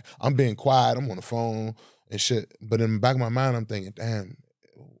 all right, I'm being quiet. I'm on the phone and shit. But in the back of my mind, I'm thinking, damn,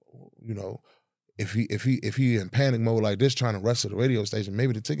 you know, if he in panic mode like this, trying to rush to the radio station,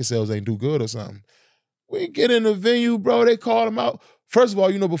 maybe the ticket sales ain't do good or something. We get in the venue, bro. They called him out. First of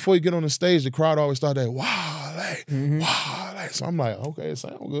all, you know, before you get on the stage, the crowd always start that Wale. So I'm like, okay, it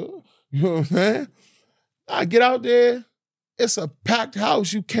sound good. You know what I'm saying? I get out there. It's a packed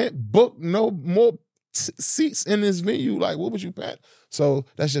house. You can't book no more seats in this venue. Like, what would you pack? So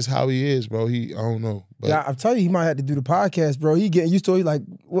that's just how he is, bro. I don't know. But. Yeah, I'm telling you, he might have to do the podcast, bro. He getting used to it. He like,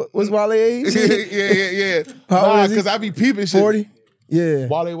 what's Wale age? yeah. Nah, because I be peeping shit. 40? Yeah.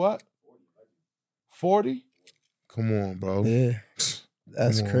 Wale what? 40? Come on, bro. Yeah.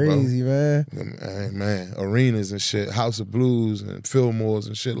 That's crazy, bro. Man. Hey, man. Arenas and shit. House of Blues and Fillmore's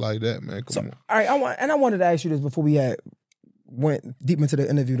and shit like that, man. Come on. All right, I wanted to ask you this before we went deep into the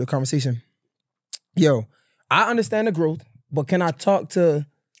interview, the conversation. Yo, I understand the growth, but can I talk to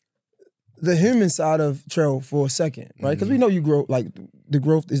the human side of Trel for a second, right? Because we know you grow, like the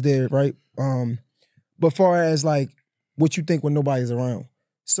growth is there, right? But far as like what you think when nobody's around.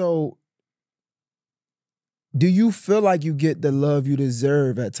 So do you feel like you get the love you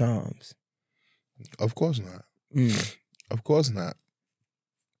deserve at times? Of course not. Of course not.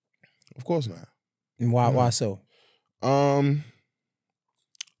 Of course not. And why so?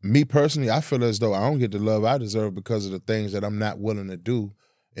 Me personally, I feel as though I don't get the love I deserve because of the things that I'm not willing to do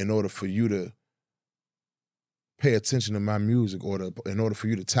in order for you to pay attention to my music or in order for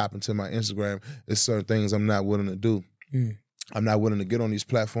you to tap into my Instagram. There's certain things I'm not willing to do. I'm not willing to get on these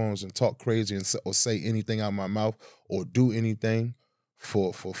platforms and talk crazy or say anything out of my mouth or do anything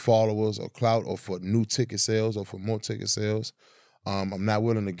for followers or clout or for new ticket sales or for more ticket sales. I'm not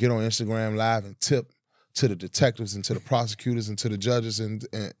willing to get on Instagram Live and tip to the detectives and to the prosecutors and to the judges and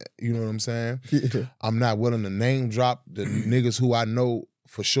you know what I'm saying? Yeah. I'm not willing to name drop the niggas who I know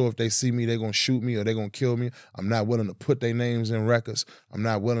for sure if they see me, they're going to shoot me or they're going to kill me. I'm not willing to put their names in records. I'm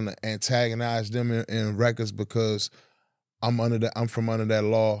not willing to antagonize them in records because I'm from under that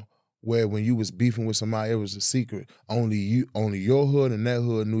law where when you was beefing with somebody, it was a secret. Only your hood and that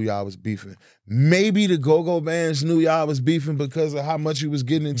hood knew y'all was beefing. Maybe the go-go bands knew y'all was beefing because of how much you was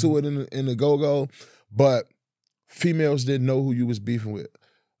getting into it in the go-go. But females didn't know who you was beefing with.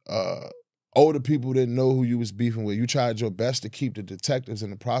 Older people didn't know who you was beefing with. You tried your best to keep the detectives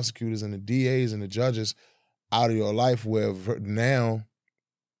and the prosecutors and the DAs and the judges out of your life where now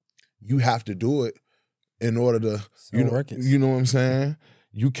you have to do it in order to, you know what I'm saying?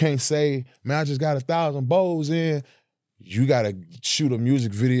 You can't say, man, I just got 1,000 bows in. You got to shoot a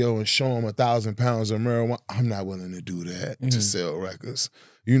music video and show them 1,000 pounds of marijuana. I'm not willing to do that to sell records.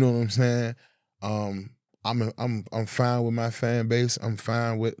 You know what I'm saying? I'm fine with my fan base. I'm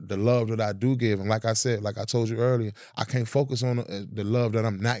fine with the love that I do give. And like I said, like I told you earlier, I can't focus on the love that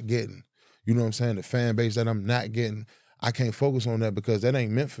I'm not getting. You know what I'm saying? The fan base that I'm not getting. I can't focus on that because that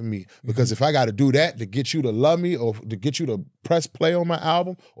ain't meant for me. Because if I got to do that to get you to love me or to get you to press play on my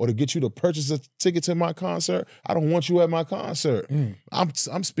album or to get you to purchase a ticket to my concert, I don't want you at my concert.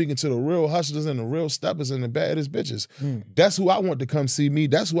 I'm speaking to the real hustlers and the real steppers and the baddest bitches. That's who I want to come see me.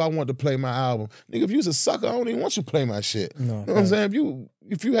 That's who I want to play my album. Nigga, if you was a sucker, I don't even want you to play my shit. No, you know what I'm saying?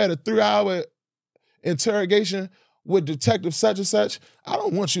 If you had a 3-hour interrogation with detective such and such, I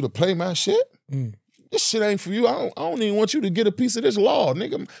don't want you to play my shit. This shit ain't for you. I don't even want you to get a piece of this law,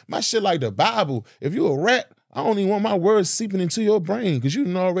 nigga. My shit like the Bible. If you a rat, I don't even want my words seeping into your brain because you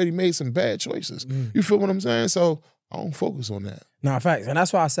done already made some bad choices. You feel what I'm saying? So I don't focus on that. Nah, facts. And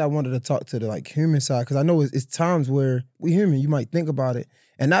that's why I said I wanted to talk to the like human side because I know it's times where we human, you might think about it.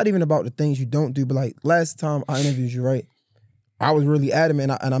 And not even about the things you don't do, but like last time I interviewed you, right? I was really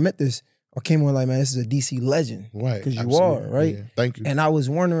adamant, and I meant this. I came on like, man, this is a DC legend. Right. Because you are, right? Yeah. Thank you. And I was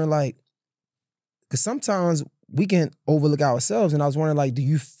wondering, like, because sometimes we can overlook ourselves, and I was wondering, like, do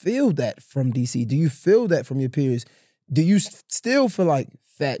you feel that from DC? Do you feel that from your peers? Do you still feel like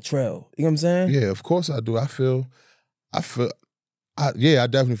Fat Trel? You know what I'm saying? Yeah, of course I do. I definitely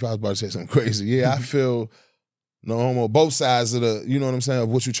feel I was about to say something crazy. Yeah, I feel no homo, both sides of the, you know what I'm saying, of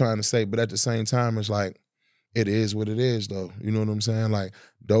what you're trying to say. But at the same time, it's like, it is what it is, though. You know what I'm saying? Like,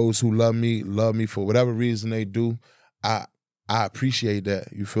 those who love me for whatever reason they do. I appreciate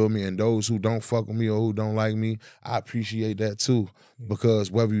that. You feel me? And those who don't fuck with me or who don't like me, I appreciate that too.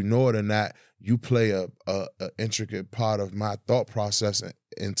 Because whether you know it or not, you play a intricate part of my thought process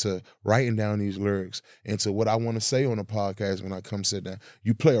into writing down these lyrics, into what I want to say on the podcast when I come sit down.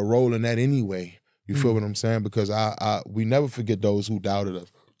 You play a role in that anyway. You feel what I'm saying? Because we never forget those who doubted us.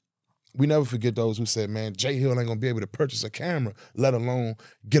 We never forget those who said, man, Jay Hill ain't gonna be able to purchase a camera, let alone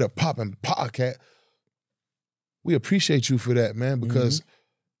get a popping podcast. We appreciate you for that, man, because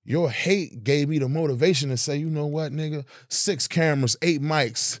your hate gave me the motivation to say, you know what, nigga, 6 cameras, 8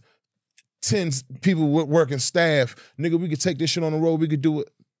 mics, 10 people working staff. Nigga, we could take this shit on the road, we could do it.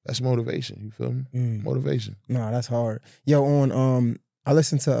 That's motivation, you feel me? Motivation. Nah, that's hard. Yo, I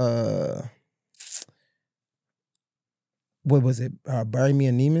listened to what was it? Bury Me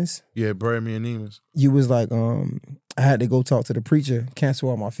in Neiman's? Yeah, Bury Me in Neiman's. You was like, I had to go talk to the preacher, cancel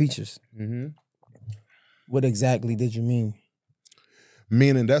all my features. What exactly did you mean?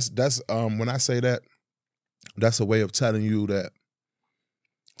 Meaning that's when I say that, that's a way of telling you that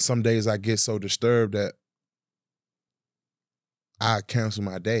some days I get so disturbed that I cancel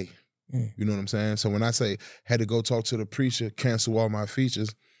my day. You know what I'm saying? So when I say had to go talk to the preacher, cancel all my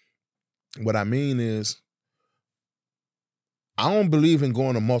features, what I mean is I don't believe in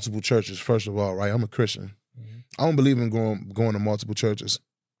going to multiple churches, first of all, right? I'm a Christian. I don't believe in going to multiple churches.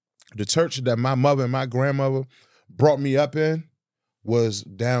 The church that my mother and my grandmother brought me up in was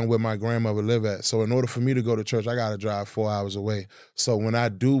down where my grandmother lived at. So in order for me to go to church, I got to drive 4 hours away. So when I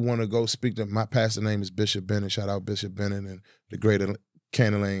do want to go speak to, my pastor name is Bishop Bennett. Shout out Bishop Bennett and the Greater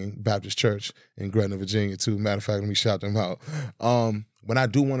Cannon Baptist Church in Gretna, Virginia, too. Matter of fact, let me shout them out. When I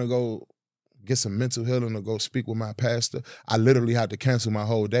do want to go get some mental healing or go speak with my pastor, I literally had to cancel my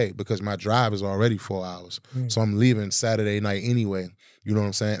whole day because my drive is already 4 hours. So I'm leaving Saturday night anyway. You know what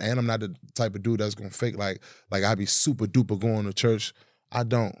I'm saying? And I'm not the type of dude that's gonna fake like I be super duper going to church. I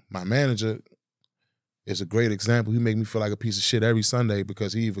don't. My manager is a great example. He make me feel like a piece of shit every Sunday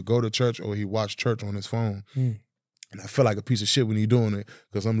because he either go to church or he watch church on his phone. And I feel like a piece of shit when he doing it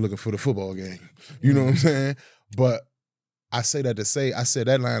because I'm looking for the football game. You know what I'm saying? But I say that to say, I said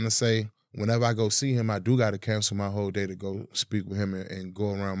that line to say, whenever I go see him, I do got to cancel my whole day to go speak with him and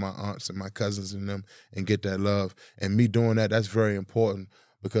go around my aunts and my cousins and them and get that love. And me doing that, that's very important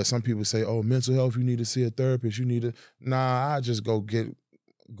because some people say, oh, mental health, you need to see a therapist. You need to, nah, I just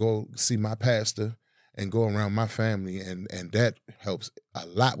go see my pastor and go around my family. And that helps a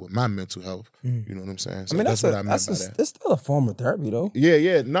lot with my mental health. You know what I'm saying? So I mean, that's what I meant by that. It's still a form of therapy, though.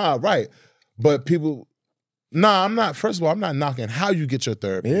 Yeah, nah, right. But people... Nah, I'm not. First of all, I'm not knocking how you get your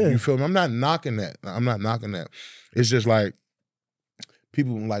therapy. Yeah. You feel me? I'm not knocking that. I'm not knocking that. It's just like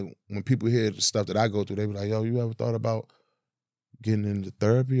people, like when people hear the stuff that I go through, they be like, yo, you ever thought about getting into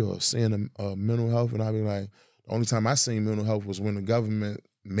therapy or seeing a mental health? And I be like, the only time I seen mental health was when the government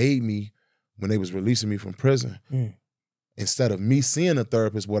made me, when they was releasing me from prison. Instead of me seeing a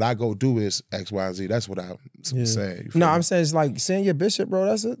therapist, what I go do is X, Y, and Z. That's what I'm saying. No, I'm saying it's like seeing your bishop, bro.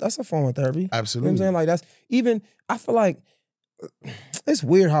 That's a form of therapy. Absolutely. You know what I'm saying? Like that's even, I feel like it's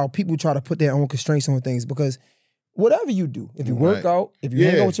weird how people try to put their own constraints on things because whatever you do, if you work out, if you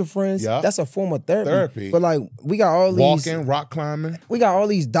hang out with your friends, that's a form of therapy. But like we got all these walking, rock climbing. We got all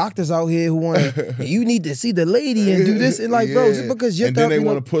these doctors out here who want to. You need to see the lady and do this and like, bro, just because your therapy, then they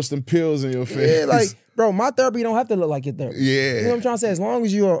want to push them pills in your face. Yeah, like, bro, my therapy don't have to look like your therapy. Yeah, you know what I'm trying to say. As long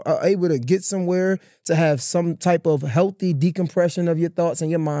as you are able to get somewhere to have some type of healthy decompression of your thoughts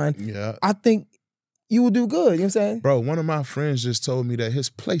and your mind, I think you will do good. You know what I'm saying? Bro, one of my friends just told me that his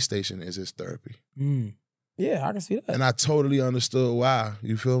PlayStation is his therapy. Yeah, I can see that. And I totally understood why.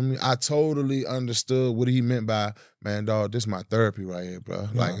 You feel me? I totally understood what he meant by, man, dog, this is my therapy right here, bro.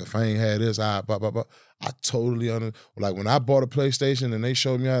 Like, if I ain't had this, I totally understand. Like, when I bought a PlayStation and they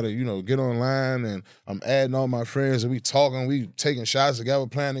showed me how to, you know, get online and I'm adding all my friends and we talking, we taking shots together,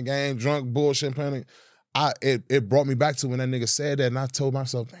 playing the game, drunk, bullshit, playing it brought me back to when that nigga said that and I told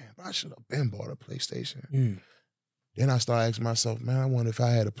myself, man, I should have been bought a PlayStation. Then I started asking myself, man, I wonder if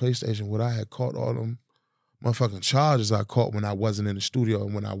I had a PlayStation, would I have caught all them motherfucking charges I caught when I wasn't in the studio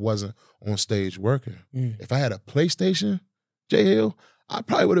and when I wasn't on stage working. If I had a PlayStation, J Hill, I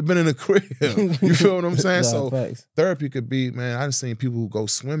probably would have been in the crib. You feel what I'm saying? Nah, So facts. therapy could be, man, I done seen people who go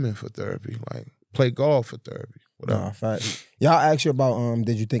swimming for therapy, like play golf for therapy, whatever. Nah, facts. Y'all asked you about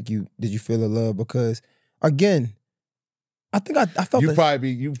did you feel the love? Because again, I think I felt you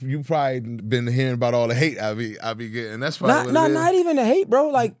probably been hearing about all the hate I be getting. That's probably not even the hate, bro.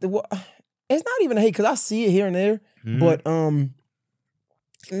 Like it's not even a hate because I see it here and there, but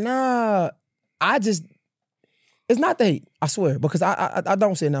nah, it's not the hate. I swear, because I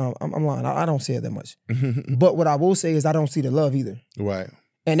don't see it now. I'm lying. I don't see it that much. But what I will say is I don't see the love either. Right.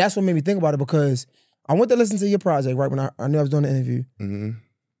 And that's what made me think about it because I went to listen to your project right when I knew I was doing the interview, and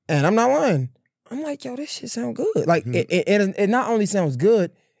I'm not lying. I'm like, yo, this shit sound good. Like it not only sounds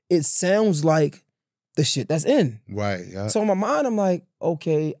good, it sounds like the shit that's in. Right. Yeah. So in my mind, I'm like,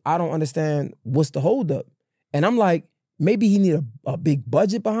 okay, I don't understand what's the holdup. And I'm like, maybe he need a big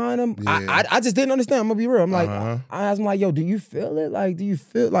budget behind him. Yeah. I just didn't understand. I'm gonna be real. I'm like, I asked him like, yo, do you feel it? Like, do you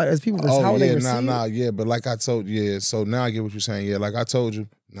feel like as people how they receive it? Yeah, but like I told you, so now I get what you're saying. Yeah, like I told you,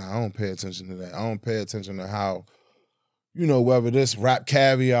 I don't pay attention to that. I don't pay attention to how, whether this rap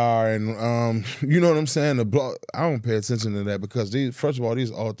caviar and you know what I'm saying, the blog, I don't pay attention to that because first of all,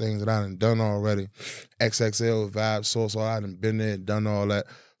 these are all things that I done done already. XXL, Vibe, Source, I done been there, done all that.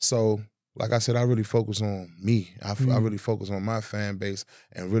 So, like I said, I really focus on me. I really focus on my fan base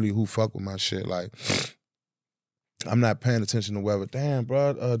and really who fuck with my shit. Like, I'm not paying attention to whether, damn,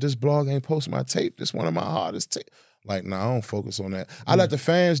 bro, this blog ain't posting my tape. This one of my hardest tape. Like, nah, I don't focus on that. I let the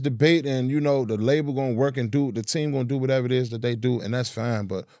fans debate and, the label gonna work and the team gonna do whatever it is that they do, and that's fine.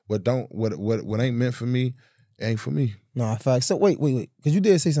 But what ain't meant for me, ain't for me. No, facts. So wait. Because you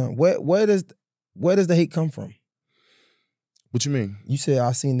did say something. Where does the hate come from? What you mean? You said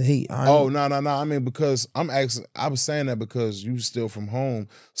I seen the hate. No. I mean, because I was saying that because you still from home.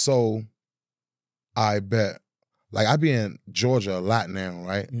 So I bet. Like, I be in Georgia a lot now,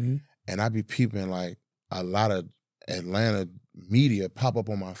 right? And I be peeping like a lot of Atlanta media pop up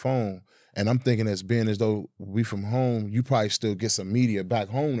on my phone, and I'm thinking as though we from home, you probably still get some media back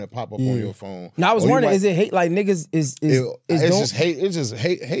home that pop up on your phone. Now I was wondering, is it hate like niggas it's just hate? It's just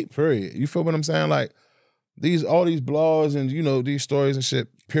hate. Period. You feel what I'm saying? Like all these blogs and these stories and shit.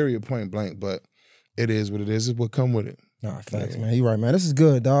 Period. Point blank. But it is what it is. It's what come with it. Nah, facts, man. You right, man. This is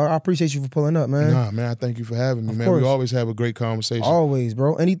good, dog. I appreciate you for pulling up, man. Nah, man. I thank you for having me, man. Course. We always have a great conversation. Always,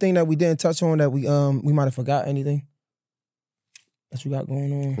 bro. Anything that we didn't touch on that we might have forgot? Anything that you got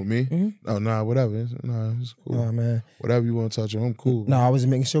going on? For me? Oh, nah, whatever. It's cool. Nah, man. Whatever you want to touch on, I'm cool. Nah, I was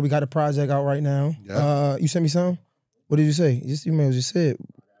making sure we got the project out right now. Yeah. You sent me some? What did you say? Just email just said.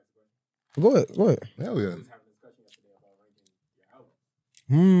 Go ahead. Hell yeah.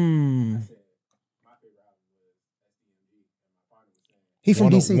 He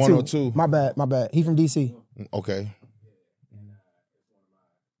from DC one too. or two. My bad. He from DC. Okay.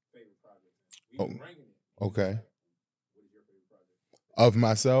 Oh, okay. Of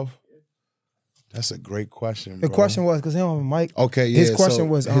myself? That's a great question, bro. The question was, because he don't have a mic. Okay, yeah. His question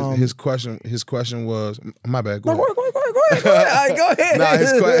was his question was, my bad, go ahead. Go ahead. All right, go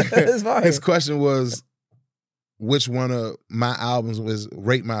ahead. Nah, his question was, which one of my albums was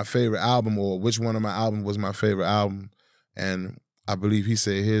rate my favorite album, or which one of my albums was my favorite album? And I believe he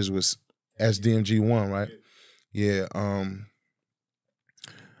said his was SDMG 1, right? Yeah.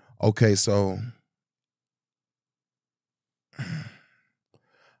 Okay, so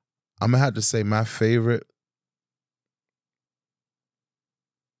I'm gonna have to say my favorite.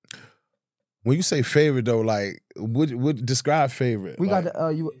 When you say favorite though, like would describe favorite. We like, got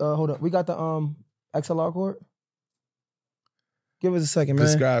the hold up. We got the XLR cord. Give us a second, man.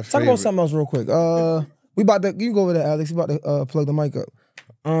 Describe Talk favorite. about something else real quick. We about to, you can go over there, Alex. We about to plug the mic up.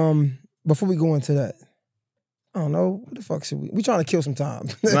 Before we go into that, I don't know, what the fuck should we trying to kill some time.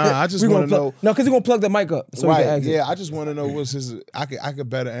 Nah, I just want to know. No, because we're going to plug the mic up. So right, yeah, I just want to know what's his, I could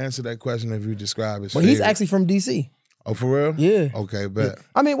better answer that question if you describe his But favorite. he's actually from DC. Oh, for real? Yeah. Okay, bet. Yeah.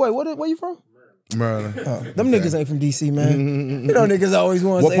 I mean, wait, where you from? Maryland. Them niggas ain't from DC, man. You know niggas always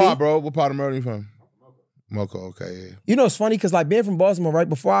want to say. What part, bro? What part of Maryland you from? Moco, okay, yeah. You know, it's funny because like being from Baltimore, right,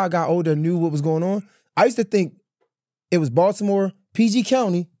 before I got older and knew what was going on, I used to think it was Baltimore, PG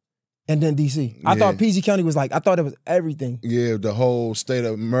County, and then DC. I thought PG County was like, I thought it was everything. Yeah, the whole state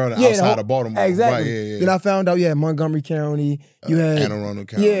of Maryland outside of Baltimore. Exactly. Right, yeah. Then I found out, Montgomery County. You had Anne Arundel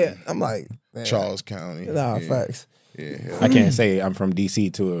County. Yeah, I'm like, man. Charles County. Nah, facts. Yeah. I can't say I'm from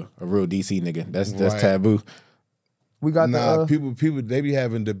DC to a real DC nigga. That's Right. taboo. We got people they be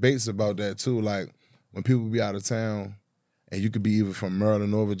having debates about that too. Like when people be out of town, and you could be either from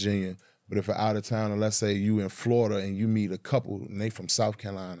Maryland or Virginia, but if you're out of town, and let's say you in Florida and you meet a couple and they from South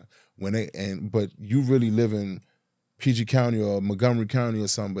Carolina, but you really live in PG County or Montgomery County or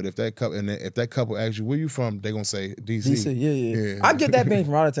something. But if that couple asks you where you from, they gonna say DC. DC, yeah. I get that being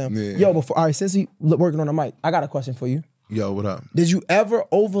from out of town. Yeah. Yo, before all right, since he working on the mic, I got a question for you. Yo, what up? Did you ever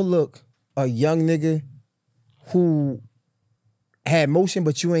overlook a young nigga who had motion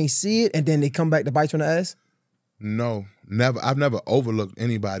but you ain't see it, and then they come back to bite you on the ass? No, never. I've never overlooked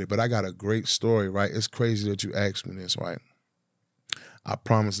anybody, but I got a great story, right? It's crazy that you asked me this, right? I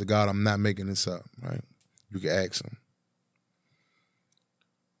promise to God I'm not making this up, right? You can ask him.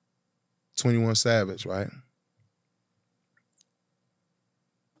 21 Savage, right?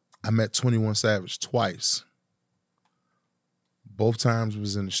 I met 21 Savage twice. Both times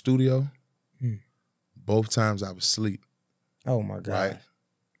was in the studio. Both times I was asleep. Oh my God. Right?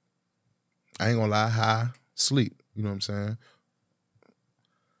 I ain't gonna lie, high, sleep. You know what I'm saying?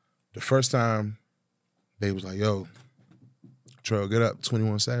 The first time, they was like, yo, Trell, get up,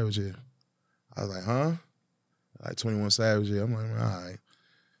 21 Savage here. I was like, huh? Like 21 Savage here. I'm like, all right.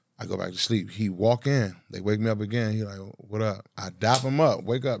 I go back to sleep. He walk in. They wake me up again. He like, what up? I dap him up.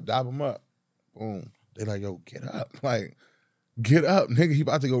 Wake up, dap him up. Boom. They like, yo, get up. Like, get up, nigga. He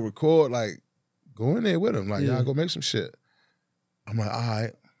about to go record. Like, go in there with him. Like, y'all go make some shit. I'm like, all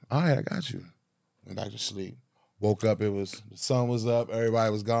right, I got you. Went back to sleep. Woke up, the sun was up,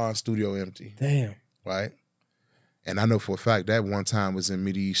 everybody was gone, studio empty. Damn. Right? And I know for a fact that one time was in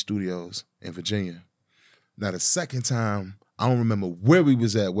Mid-East Studios in Virginia. Now the second time, I don't remember where we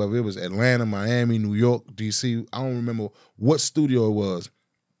was at, whether it was Atlanta, Miami, New York, DC. I don't remember what studio it was.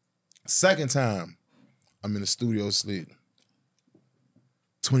 Second time, I'm in the studio asleep.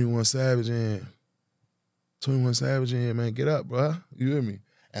 21 Savage in. 21 Savage in here, man. Get up, bro. You hear me?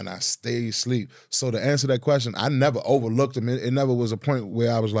 And I stayed asleep. So to answer that question, I never overlooked him. It never was a point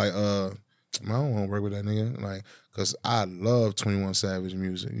where I was like, I don't want to work with that nigga. Like, because I love 21 Savage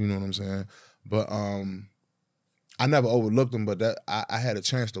music. You know what I'm saying? But I never overlooked him, but that I had a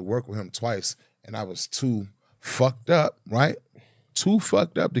chance to work with him twice, and I was too fucked up, right? Too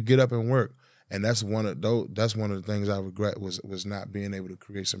fucked up to get up and work. And that's one of the things I regret was not being able to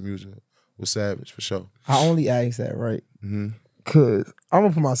create some music with Savage, for sure. I only asked that, right? Cause I'm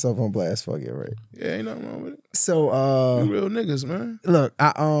gonna put myself on blast, fuck it, right? Yeah, ain't nothing wrong with it. So you real niggas, man. Look,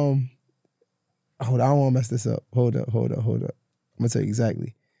 hold on, I don't wanna mess this up. Hold up. I'm gonna tell you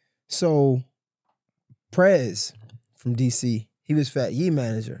exactly. So Prez from DC, he was Fat Yee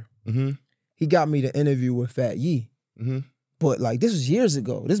manager. He got me to interview with Fat Yee. But like this was years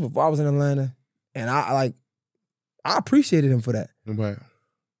ago. This was before I was in Atlanta. And I appreciated him for that. Right.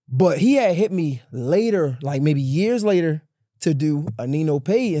 But he had hit me later, like maybe years later, to do a Nino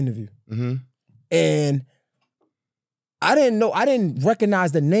Pay interview. And I didn't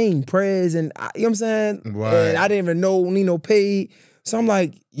recognize the name Prez, and you know what I'm saying? Right. And I didn't even know Nino Pay. So I'm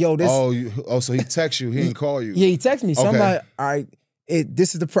like, yo, this. So he text you, he didn't call you. Yeah, he texted me. So I'm like, all right,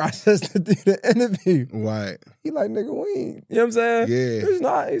 this is the process to do the interview. Right. He like, nigga, we ain't, you know what I'm saying? Yeah. It's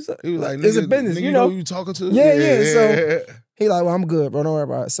not. He was like, it's a business, nigga, you know. Who you talking to? Yeah. So he like, well, I'm good, bro. Don't worry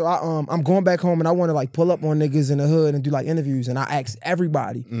about it. So I'm going back home and I want to like pull up on niggas in the hood and do like interviews. And I asked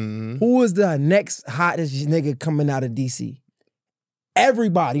everybody, who is the next hottest nigga coming out of DC?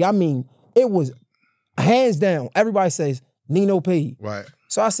 Everybody. I mean, it was hands down. Everybody says Nino Pay. Right.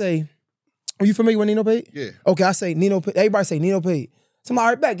 So I say, are you familiar with Nino Pay? Yeah. Okay, I say Nino Pay. Everybody say Nino Pay. Somebody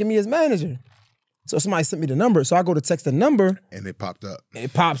right back, give me his manager. So somebody sent me the number. So I go to text the number. And it popped up.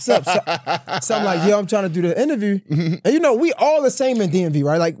 It pops up. So I'm like, yo, I'm trying to do the interview. And you know, we all the same in DMV,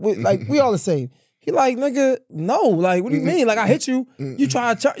 right? Like we all the same. He like, nigga, no. Like, what do you mean? Like, I hit you. You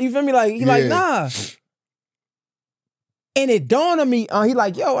try to, you feel me? Like, he like, nah. And it dawned on me, he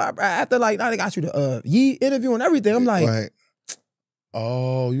like, yo, after like, I got you the Yee interview and everything. I'm like, right.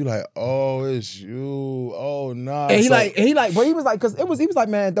 Oh, you like, oh, it's you. Oh, nah. And he like, but he was like, he was like,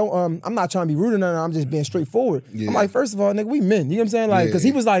 man, don't, I'm not trying to be rude or nothing. I'm just being straightforward. Yeah. I'm like, first of all, nigga, we men. You know what I'm saying? Like, because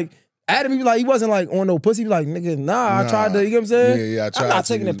he was like, Adam, he wasn't like on no pussy. He was like, nigga, nah, I tried to, you know what I'm saying? Yeah, I tried. I'm not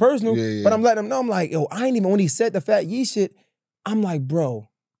taking it personal, but I'm letting him know. I'm like, yo, I ain't even, when he said the Fat Yee shit, I'm like, bro,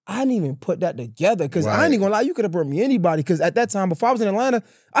 I didn't even put that together because I ain't even gonna lie, you could have brought me anybody because at that time, before I was in Atlanta,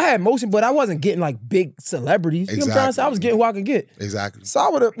 I had motion, but I wasn't getting like big celebrities. You know what I'm trying to say? I was getting who I could get. Exactly. So I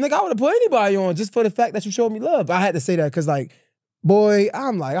would have put anybody on just for the fact that you showed me love. I had to say that because like, boy,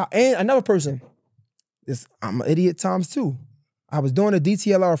 I'm like, and another person, I'm an idiot times two. I was doing a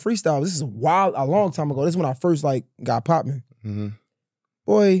DTLR freestyle. This is a long time ago. This is when I first like got popping.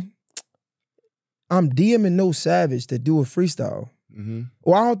 Boy, I'm DMing No Savage to do a freestyle.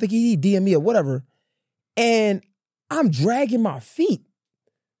 Or I don't think he DM me or whatever. And I'm dragging my feet.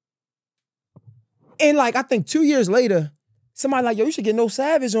 And like, I think 2 years later, somebody like, yo, you should get No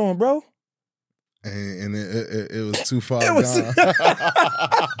Savage on, bro. And it was too far It was- gone.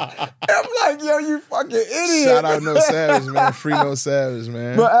 I'm like, yo, you fucking idiot. Shout out No Savage, man. Free No Savage,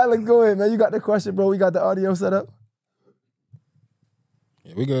 man. Bro, Alex, go ahead, man. You got the question, bro. We got the audio set up.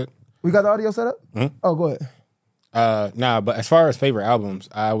 Yeah, we good. We got the audio set up? Oh, go ahead. Nah, but as far as favorite albums,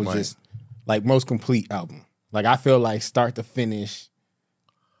 I was Right. just like most complete album. Like I feel like start to finish,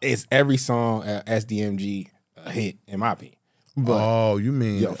 it's every song at SDMG a hit in my opinion. But oh, you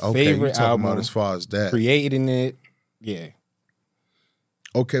mean your okay? You favorite talking album, about as far as that? creating it, yeah.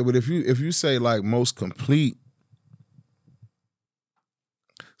 Okay, but if you say like most complete,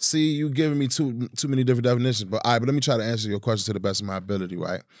 see, you giving me too many different definitions. But but let me try to answer your question to the best of my ability,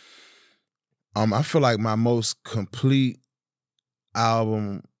 right? I feel like my most complete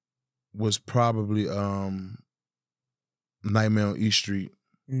album was probably Nightmare on East Street,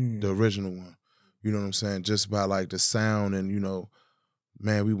 the original one. You know what I'm saying? Just by like the sound and, you know,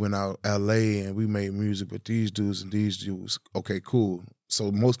 man, we went out LA and we made music with these dudes and these dudes. Okay, cool.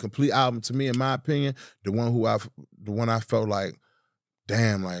 So most complete album to me, in my opinion, the one I felt like,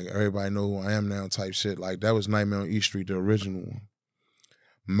 damn, like everybody know who I am now type shit. Like that was Nightmare on East Street, the original one.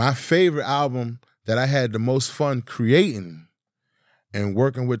 My favorite album that I had the most fun creating and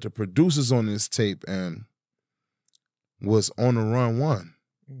working with the producers on this tape and was On the Run 1.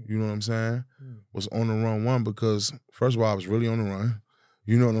 You know what I'm saying? Was On the Run 1 because, first of all, I was really on the run.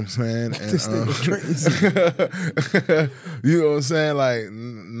 You know what I'm saying? And, This thing was crazy. you know what I'm saying? Like,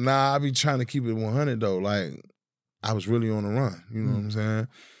 nah, I be trying to keep it 100 though. Like, I was really on the run. You know what I'm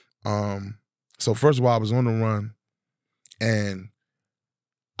saying? So first of all, I was on the run, and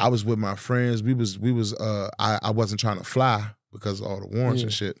I was with my friends. I wasn't trying to fly because of all the warrants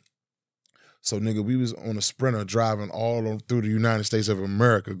and shit. So nigga, we was on a Sprinter driving all through the United States of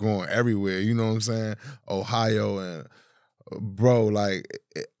America, going everywhere. You know what I'm saying? Ohio and bro, like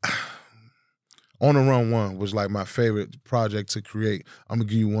On the Run 1 was like my favorite project to create. I'm gonna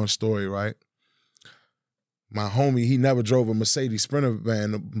give you one story, right? My homie, he never drove a Mercedes Sprinter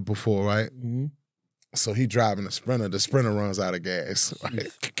van before, right? So he driving a Sprinter. The Sprinter runs out of gas.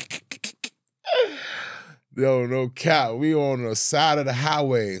 Right? Yo, no cap. We on the side of the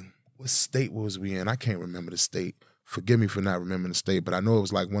highway. What state was we in? I can't remember the state. Forgive me for not remembering the state, but I know it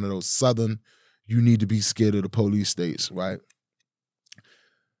was like one of those southern, you need to be scared of the police states, right?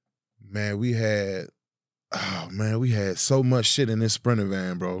 Man, we had so much shit in this Sprinter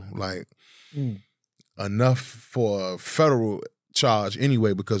van, bro. Like, enough for a federal charge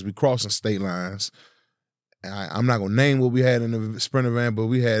anyway because we crossing state lines. I'm not gonna name what we had in the Sprinter van, but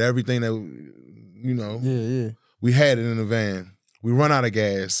we had everything that, you know, we had it in the van. We run out of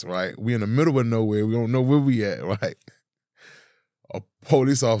gas, right? We in the middle of nowhere. We don't know where we at, right? A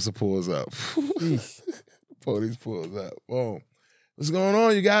police officer pulls up. Police pulls up. Boom. What's going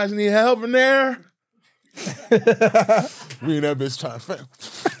on? You guys need help in there? We in that bitch trying to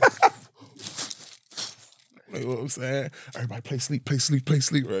you know what I'm saying? Everybody play sleep.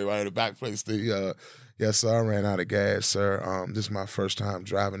 Everybody in the back play sleep. Yes, sir, I ran out of gas, sir. This is my first time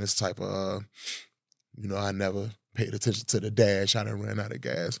driving this type of, you know, I never paid attention to the dash. I done ran out of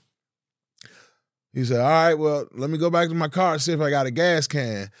gas. He said, all right, well, let me go back to my car and see if I got a gas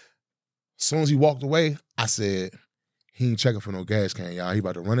can. As soon as he walked away, I said, he ain't checking for no gas can, y'all. He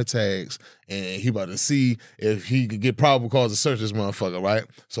about to run the tags, and he about to see if he could get probable cause to search this motherfucker, right?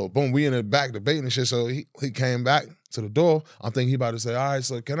 So, boom, we in the back debating and shit, so he came back to the door. I'm thinking he about to say, all right,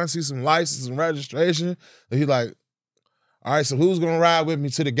 so can I see some license and registration? And he like, all right, so who's going to ride with me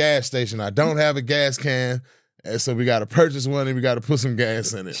to the gas station? I don't have a gas can, and so we got to purchase one, and we got to put some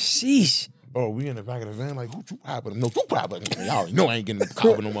gas in it. Sheesh. Oh, we in the back of the van, like, who you ride with him? No, you ride with him. Y'all already know I ain't getting in the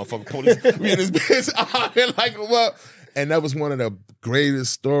car with no motherfucking police. We in this bitch out here like, what? And that was one of the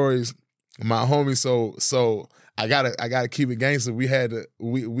greatest stories. My homie, so I gotta keep it gangster. We had to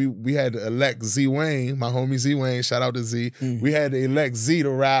elect Z Wayne, my homie Z Wayne, shout out to Z. We had to elect Z to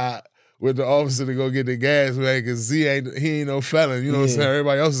ride with the officer to go get the gas, man, because Z ain't no felon. You know what I'm saying?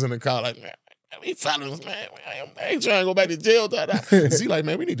 Everybody else is in the car like, man, we felons, man. I ain't trying to go back to jail. Z like,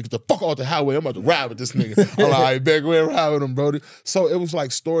 man, we need to get the fuck off the highway. I'm about to ride with this nigga. I'm like, all right, back away and ride with him, brody. So it was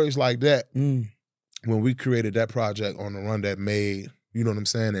like stories like that. When we created that project On the Run that made, you know what I'm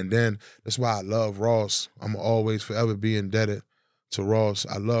saying? And then that's why I love Ross. I'm always forever be indebted to Ross.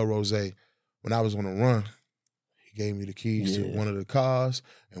 I love Rose. When I was on the run, he gave me the keys to one of the cars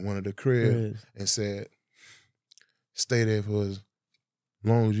and one of the cribs and said, stay there for as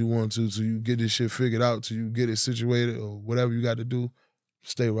long as you want to till you get this shit figured out, till you get it situated or whatever you got to do,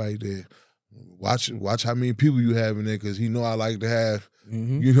 stay right there. Watch how many people you have in there, because he know I like to have,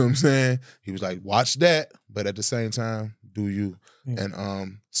 you know what I'm saying? He was like, watch that, but at the same time, do you.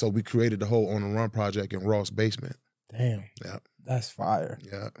 And so we created the whole On the Run project in Ross' basement. Damn. Yeah. That's fire.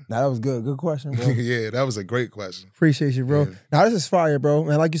 Yeah. Nah, that was good. Good question, bro. Yeah, that was a great question. Appreciate you, bro. Yeah. Now, this is fire, bro.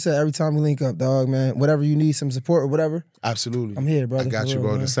 Man, like you said, every time we link up, dog, man, whatever you need, some support or whatever. Absolutely. I'm here, brother. I got for you, real,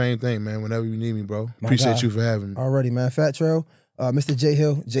 bro. man. The same thing, man. Whenever you need me, bro. My Appreciate guy. you for having me. Already, man. Fat Trel, Mr. J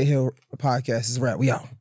Hill Podcast is a wrap. We out.